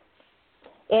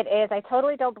 It is. I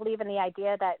totally don't believe in the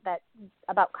idea that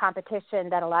about competition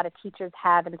that a lot of teachers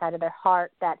have inside of their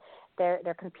heart, that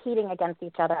they're competing against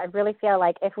each other. I really feel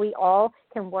like if we all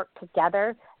can work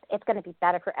together, it's going to be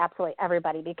better for absolutely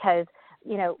everybody, because,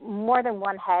 more than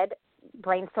one head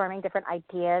brainstorming different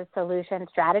ideas, solutions,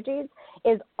 strategies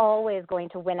is always going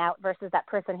to win out versus that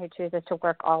person who chooses to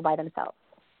work all by themselves.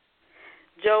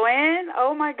 Joanne,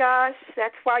 oh my gosh,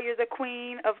 that's why you're the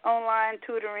queen of online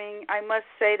tutoring. I must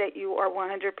say that you are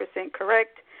 100%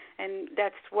 correct, and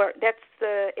that's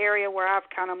the area where I've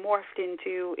kind of morphed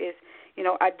into is,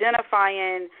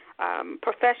 identifying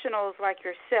professionals like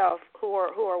yourself who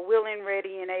are willing,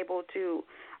 ready, and able to,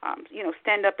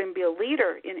 stand up and be a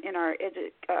leader in our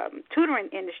tutoring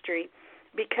industry,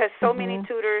 because so many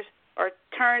tutors are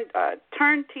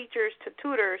turned teachers to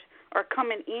tutors are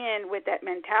coming in with that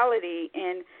mentality,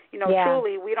 and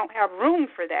truly we don't have room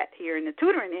for that here in the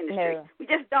tutoring industry. No. We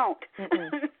just don't.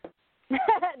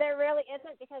 There really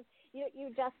isn't, because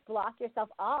you just block yourself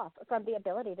off from the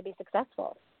ability to be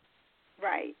successful.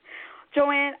 Right.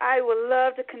 Joanne, I would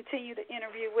love to continue the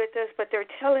interview with us, but they're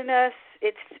telling us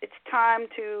it's time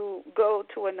to go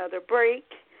to another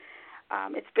break.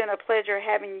 It's been a pleasure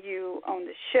having you on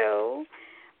the show.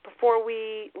 Before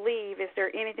we leave, is there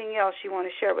anything else you want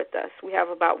to share with us? We have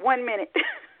about 1 minute.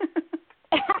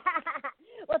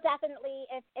 Well, definitely,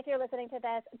 if you're listening to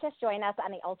this, just join us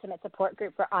on the Ultimate Support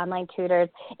Group for Online Tutors.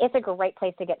 It's a great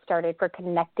place to get started for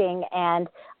connecting and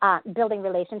building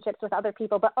relationships with other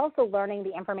people, but also learning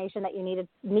the information that you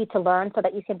need to learn so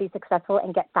that you can be successful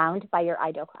and get found by your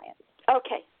ideal clients.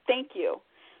 Okay, thank you.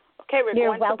 Okay, we're You're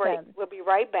going welcome. to break. We'll be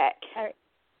right back. All right.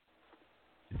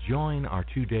 Join our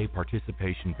 2-day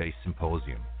participation-based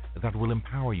symposium that will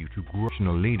empower you to grow as a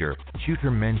leader, tutor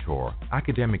mentor,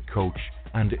 academic coach,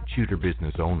 and tutor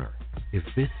business owner. If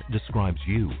this describes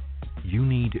you, you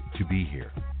need to be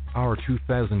here. Our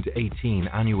 2018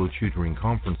 annual tutoring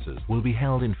conferences will be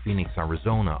held in Phoenix,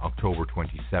 Arizona, October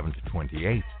 27 to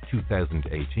 28,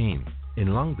 2018.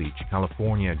 In Long Beach,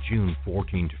 California, June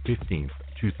 14 to 15,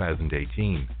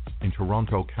 2018. In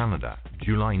Toronto, Canada,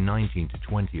 July 19 to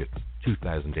 20th,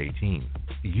 2018.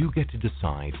 You get to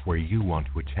decide where you want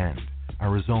to attend.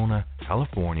 Arizona,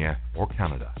 California, or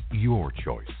Canada. Your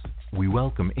choice. We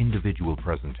welcome individual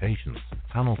presentations,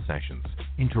 panel sessions,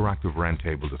 interactive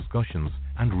roundtable discussions,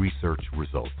 and research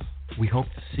results. We hope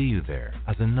to see you there,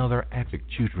 as another epic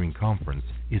tutoring conference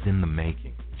is in the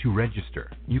making. To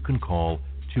register, you can call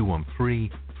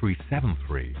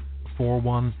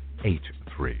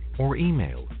 213-373-4183 or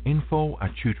email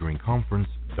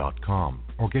info@tutoringconference.com,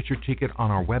 or get your ticket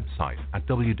on our website at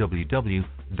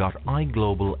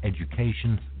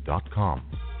www.iglobaleducation.com.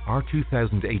 Our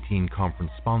 2018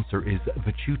 conference sponsor is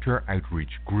the Tutor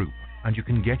Outreach Group, and you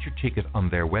can get your ticket on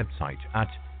their website at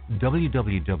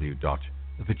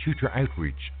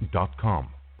www.thetutoroutreach.com.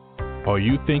 Are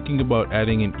you thinking about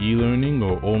adding an e-learning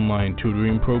or online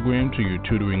tutoring program to your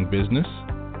tutoring business?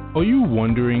 Are you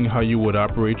wondering how you would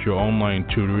operate your online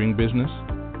tutoring business?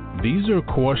 These are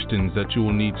questions that you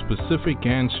will need specific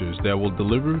answers that will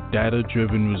deliver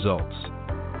data-driven results.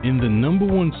 In the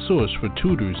 #1 source for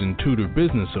tutors and tutor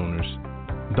business owners,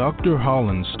 Dr.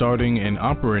 Holland, starting and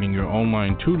operating your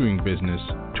online tutoring business,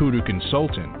 Tutor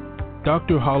Consultant,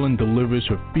 Dr. Holland delivers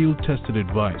her field-tested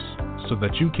advice so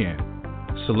that you can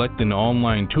select an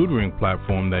online tutoring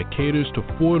platform that caters to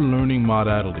 4 learning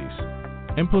modalities,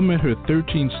 implement her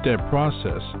 13-step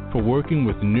process for working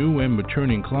with new and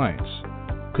returning clients,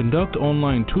 conduct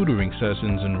online tutoring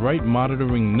sessions and write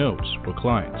monitoring notes for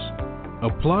clients.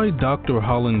 Apply Dr.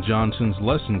 Holland Johnson's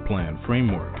lesson plan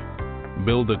framework.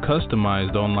 Build a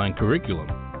customized online curriculum.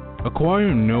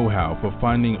 Acquire know-how for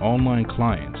finding online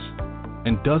clients,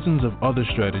 and dozens of other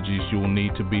strategies you will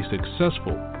need to be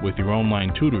successful with your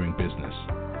online tutoring business.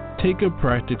 Take a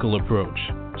practical approach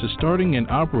to starting and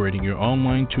operating your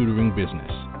online tutoring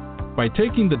business. By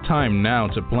taking the time now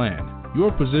to plan, you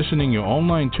are positioning your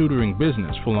online tutoring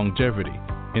business for longevity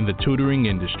in the tutoring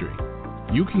industry.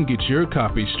 You can get your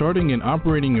copy, Starting and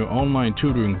Operating Your Online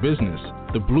Tutoring Business,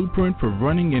 the blueprint for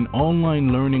running an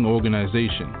online learning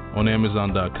organization, on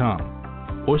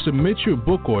Amazon.com, or submit your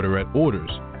book order at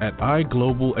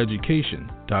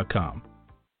orders@iglobaleducation.com.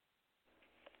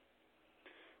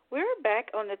 We're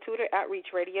back on the Tutor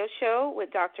Outreach Radio Show with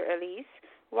Dr. Alise.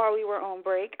 While we were on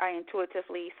break, I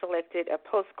intuitively selected a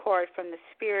postcard from the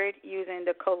Spirit using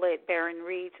the Colette Baron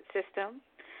Reed's system.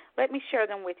 Let me share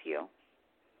them with you.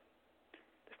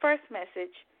 The first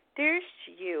message: dearest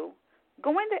you,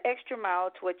 going the extra mile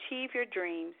to achieve your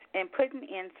dreams and putting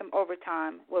in some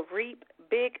overtime will reap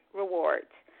big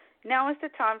rewards. Now is the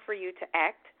time for you to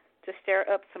act, to stir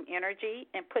up some energy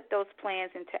and put those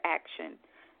plans into action.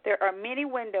 There are many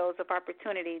windows of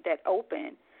opportunity that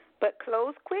open, but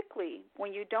close quickly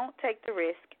when you don't take the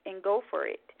risk and go for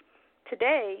it.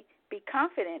 Today, be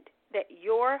confident that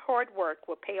your hard work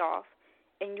will pay off,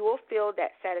 and you will feel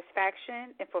that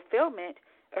satisfaction and fulfillment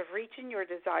of reaching your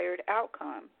desired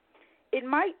outcome. It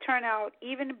might turn out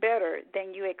even better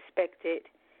than you expected.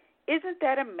 Isn't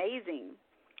that amazing?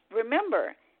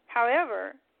 Remember,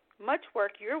 however much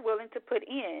work you're willing to put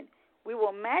in, we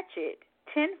will match it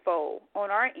tenfold on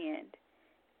our end.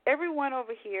 Everyone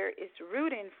over here is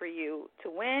rooting for you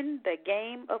to win the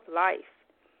game of life.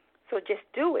 So just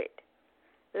do it.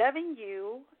 Loving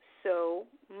you so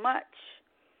much.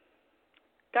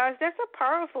 Guys, that's a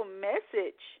powerful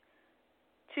message,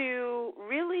 to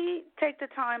really take the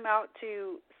time out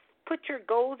to put your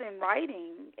goals in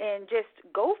writing and just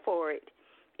go for it.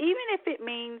 Even if it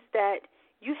means that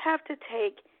you have to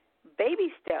take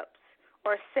baby steps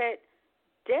or set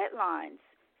deadlines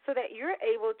so that you're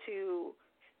able to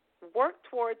work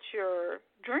towards your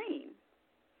dream.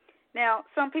 Now,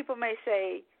 some people may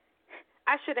say,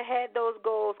 I should have had those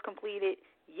goals completed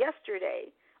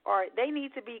yesterday, or they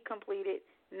need to be completed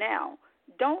now.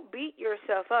 Don't beat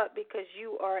yourself up because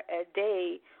you are a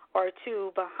day or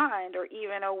two behind, or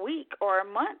even a week or a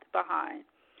month behind.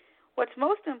 What's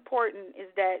most important is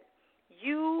that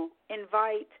you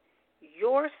invite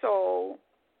your soul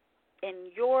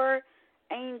and your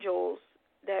angels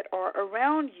that are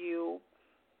around you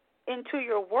into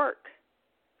your work.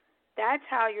 That's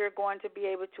how you're going to be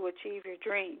able to achieve your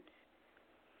dreams.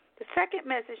 The second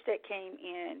message that came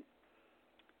in: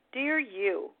 dear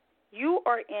you, you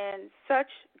are in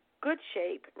such good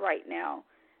shape right now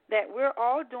that we're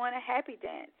all doing a happy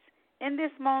dance. In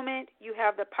this moment, you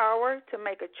have the power to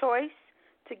make a choice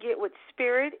to get with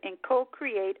Spirit and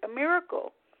co-create a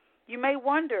miracle. You may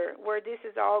wonder where this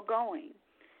is all going,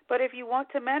 but if you want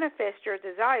to manifest your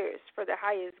desires for the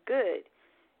highest good,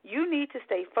 you need to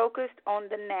stay focused on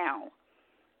the now.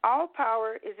 All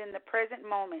power is in the present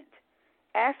moment.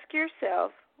 Ask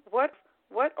yourself, what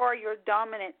are your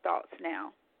dominant thoughts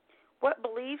now? What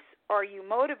beliefs are you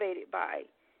motivated by?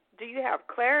 Do you have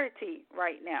clarity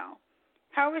right now?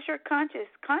 How is your conscious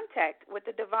contact with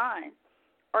the divine?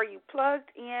 Are you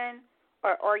plugged in,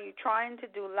 or are you trying to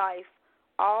do life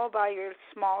all by your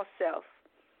small self?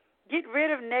 Get rid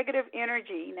of negative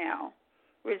energy now.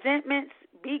 Resentments,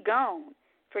 be gone.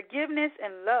 Forgiveness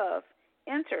and love,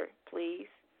 enter, please.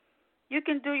 You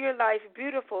can do your life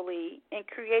beautifully and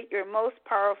create your most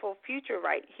powerful future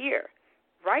right here,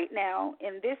 right now,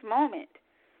 in this moment.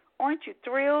 Aren't you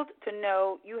thrilled to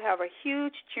know you have a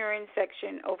huge cheering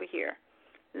section over here?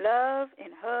 Love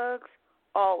and hugs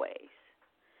always.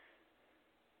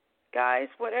 Guys,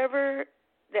 whatever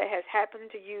that has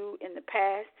happened to you in the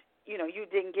past, you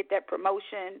didn't get that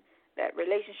promotion, that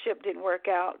relationship didn't work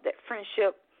out, that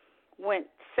friendship went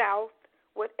south,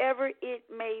 whatever it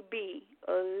may be,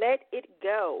 let it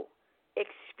go.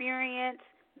 Experience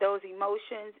those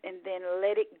emotions and then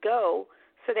let it go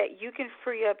so that you can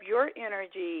free up your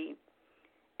energy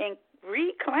and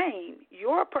reclaim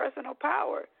your personal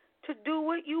power to do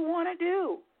what you want to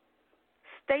do.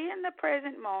 Stay in the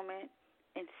present moment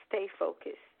and stay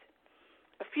focused.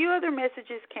 A few other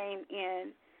messages came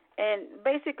in, and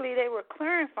basically they were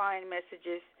clarifying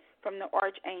messages from the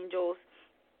archangels.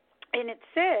 And it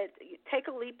said, take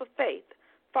a leap of faith,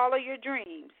 follow your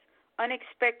dreams,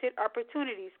 unexpected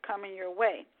opportunities coming your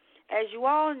way. As you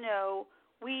all know,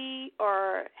 we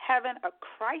are having a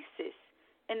crisis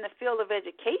in the field of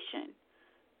education.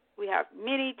 We have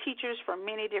many teachers from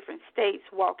many different states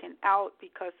walking out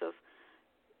because of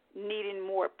needing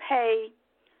more pay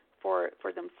for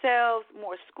themselves,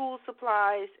 more school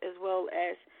supplies, as well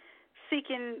as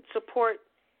seeking support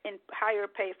and higher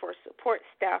pay for support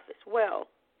staff as well.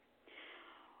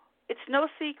 It's no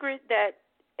secret that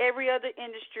every other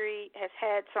industry has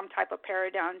had some type of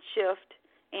paradigm shift,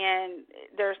 and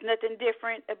there's nothing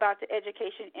different about the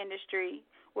education industry.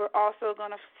 We're also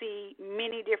going to see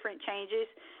many different changes.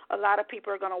 A lot of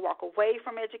people are going to walk away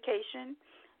from education.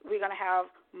 We're going to have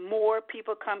more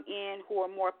people come in who are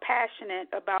more passionate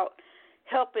about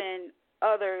helping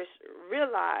others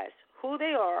realize who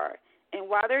they are and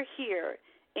why they're here,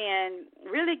 and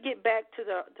really get back to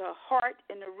the heart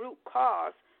and the root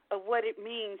cause of what it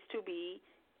means to be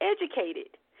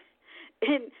educated.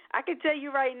 And I can tell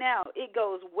you right now, it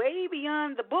goes way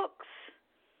beyond the books.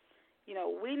 You know,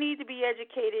 we need to be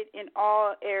educated in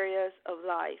all areas of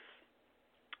life.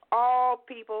 All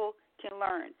people can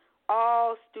learn.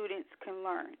 All students can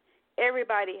learn.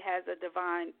 Everybody has a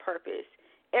divine purpose.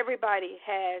 Everybody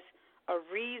has a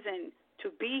reason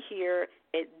to be here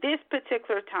at this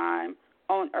particular time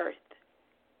on earth.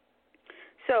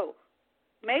 So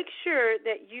make sure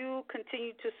that you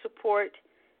continue to support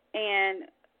and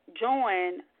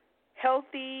join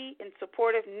healthy and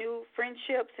supportive new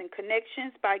friendships and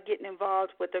connections by getting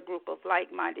involved with a group of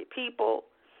like-minded people.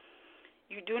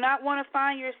 You do not want to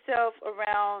find yourself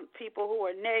around people who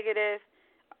are negative,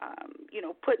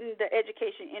 putting the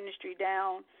education industry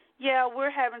down. Yeah,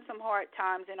 we're having some hard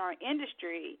times in our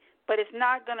industry, but it's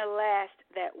not going to last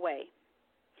that way.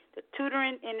 The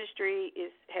tutoring industry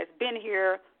has been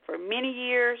here for many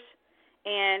years,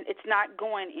 and it's not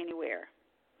going anywhere.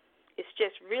 It's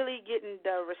just really getting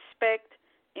the respect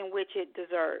in which it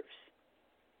deserves.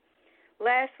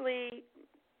 Lastly,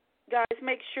 guys,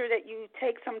 make sure that you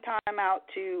take some time out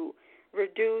to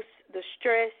reduce the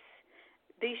stress,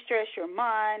 de-stress your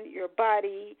mind, your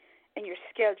body, and your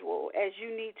schedule, as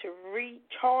you need to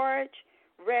recharge,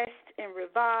 rest, and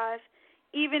revive,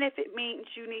 even if it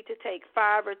means you need to take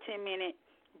 5 or 10 minute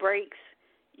breaks.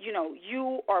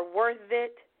 You are worth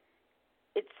it.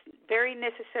 It's very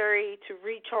necessary to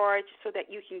recharge so that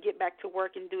you can get back to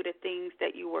work and do the things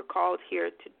that you were called here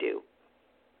to do.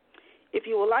 If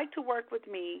you would like to work with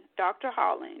me, Dr.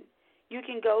 Holland, you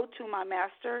can go to my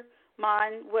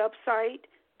mastermind website,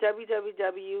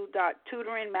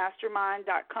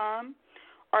 www.tutoringmastermind.com,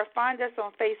 or find us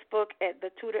on Facebook at the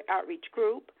Tutor Outreach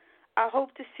Group. I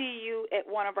hope to see you at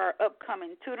one of our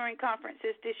upcoming tutoring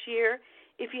conferences this year.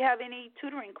 If you have any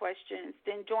tutoring questions,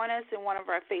 then join us in one of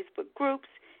our Facebook groups,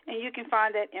 and you can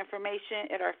find that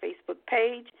information at our Facebook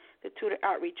page, the Tutor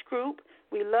Outreach Group.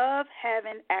 We love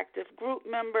having active group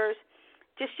members.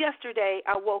 Just yesterday,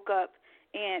 I woke up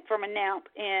from a nap,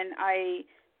 and I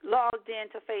logged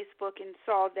into Facebook and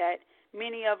saw that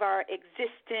many of our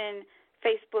existing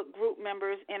Facebook group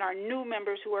members and our new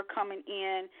members who are coming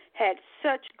in had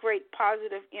such great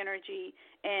positive energy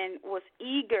and was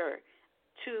eager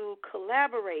to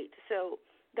collaborate. So,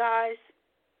 guys,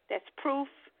 that's proof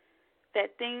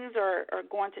that things are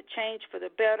going to change for the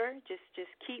better. Just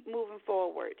keep moving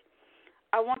forward.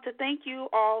 I want to thank you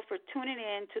all for tuning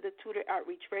in to the Tutor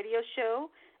Outreach Radio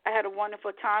Show. I had a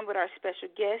wonderful time with our special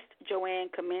guest, Joanne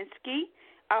Kaminski.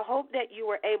 I hope that you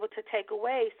were able to take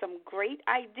away some great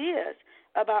ideas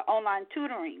about online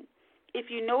tutoring.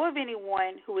 If you know of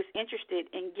anyone who is interested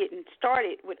in getting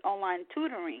started with online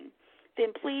tutoring,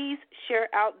 then please share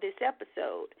out this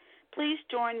episode. Please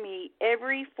join me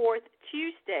every fourth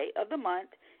Tuesday of the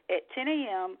month at 10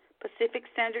 a.m. Pacific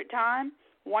Standard Time,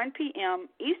 1 p.m.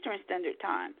 Eastern Standard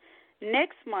Time.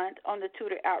 Next month on the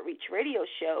Tutor Outreach Radio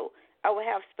Show, I will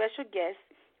have special guest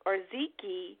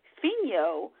Arziki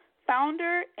Finho,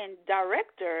 founder and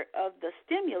director of the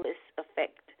Stimulus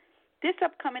Effect. This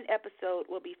upcoming episode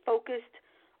will be focused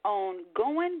on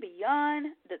going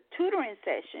beyond the tutoring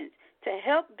sessions to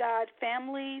help guide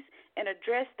families and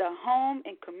address the home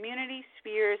and community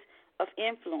spheres of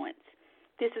influence.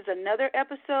 This is another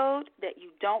episode that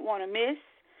you don't want to miss.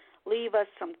 Leave us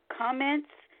some comments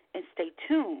and stay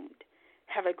tuned.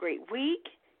 Have a great week,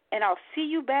 and I'll see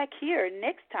you back here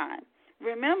next time.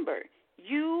 Remember,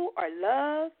 you are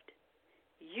loved,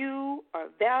 you are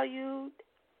valued,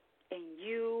 and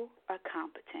you are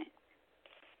competent.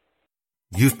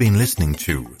 You've been listening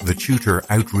to the Tutor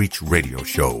Outreach Radio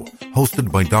Show,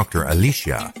 hosted by Dr.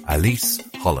 Alise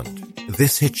Holland.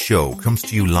 This hit show comes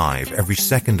to you live every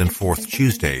second and fourth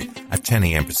Tuesday at 10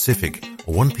 a.m. Pacific,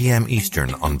 1 p.m.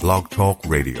 Eastern on Blog Talk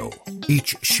Radio.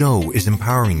 Each show is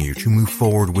empowering you to move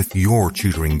forward with your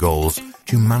tutoring goals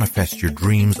to manifest your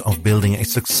dreams of building a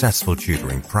successful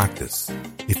tutoring practice.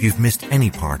 If you've missed any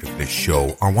part of this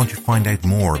show or want to find out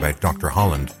more about Dr.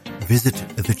 Holland, visit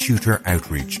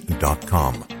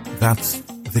thetutoroutreach.com. That's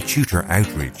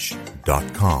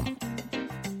thetutoroutreach.com.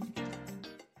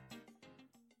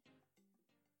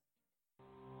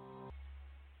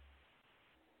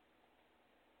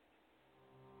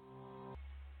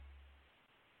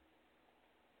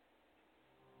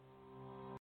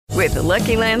 With the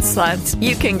Lucky Land Slots,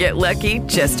 you can get lucky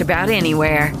just about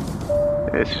anywhere.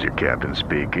 This is your captain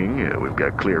speaking. We've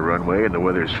got clear runway and the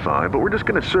weather's fine, but we're just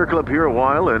going to circle up here a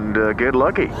while and get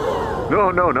lucky.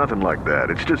 No, nothing like that.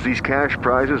 It's just these cash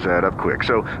prizes add up quick.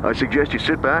 So I suggest you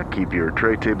sit back, keep your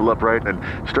tray table upright, and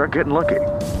start getting lucky.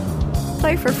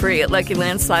 Play for free at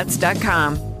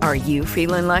LuckyLandSlots.com. Are you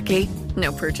feeling lucky?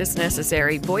 No purchase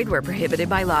necessary. Void where prohibited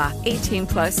by law.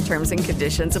 18+ terms and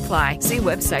conditions apply. See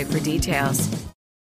website for details.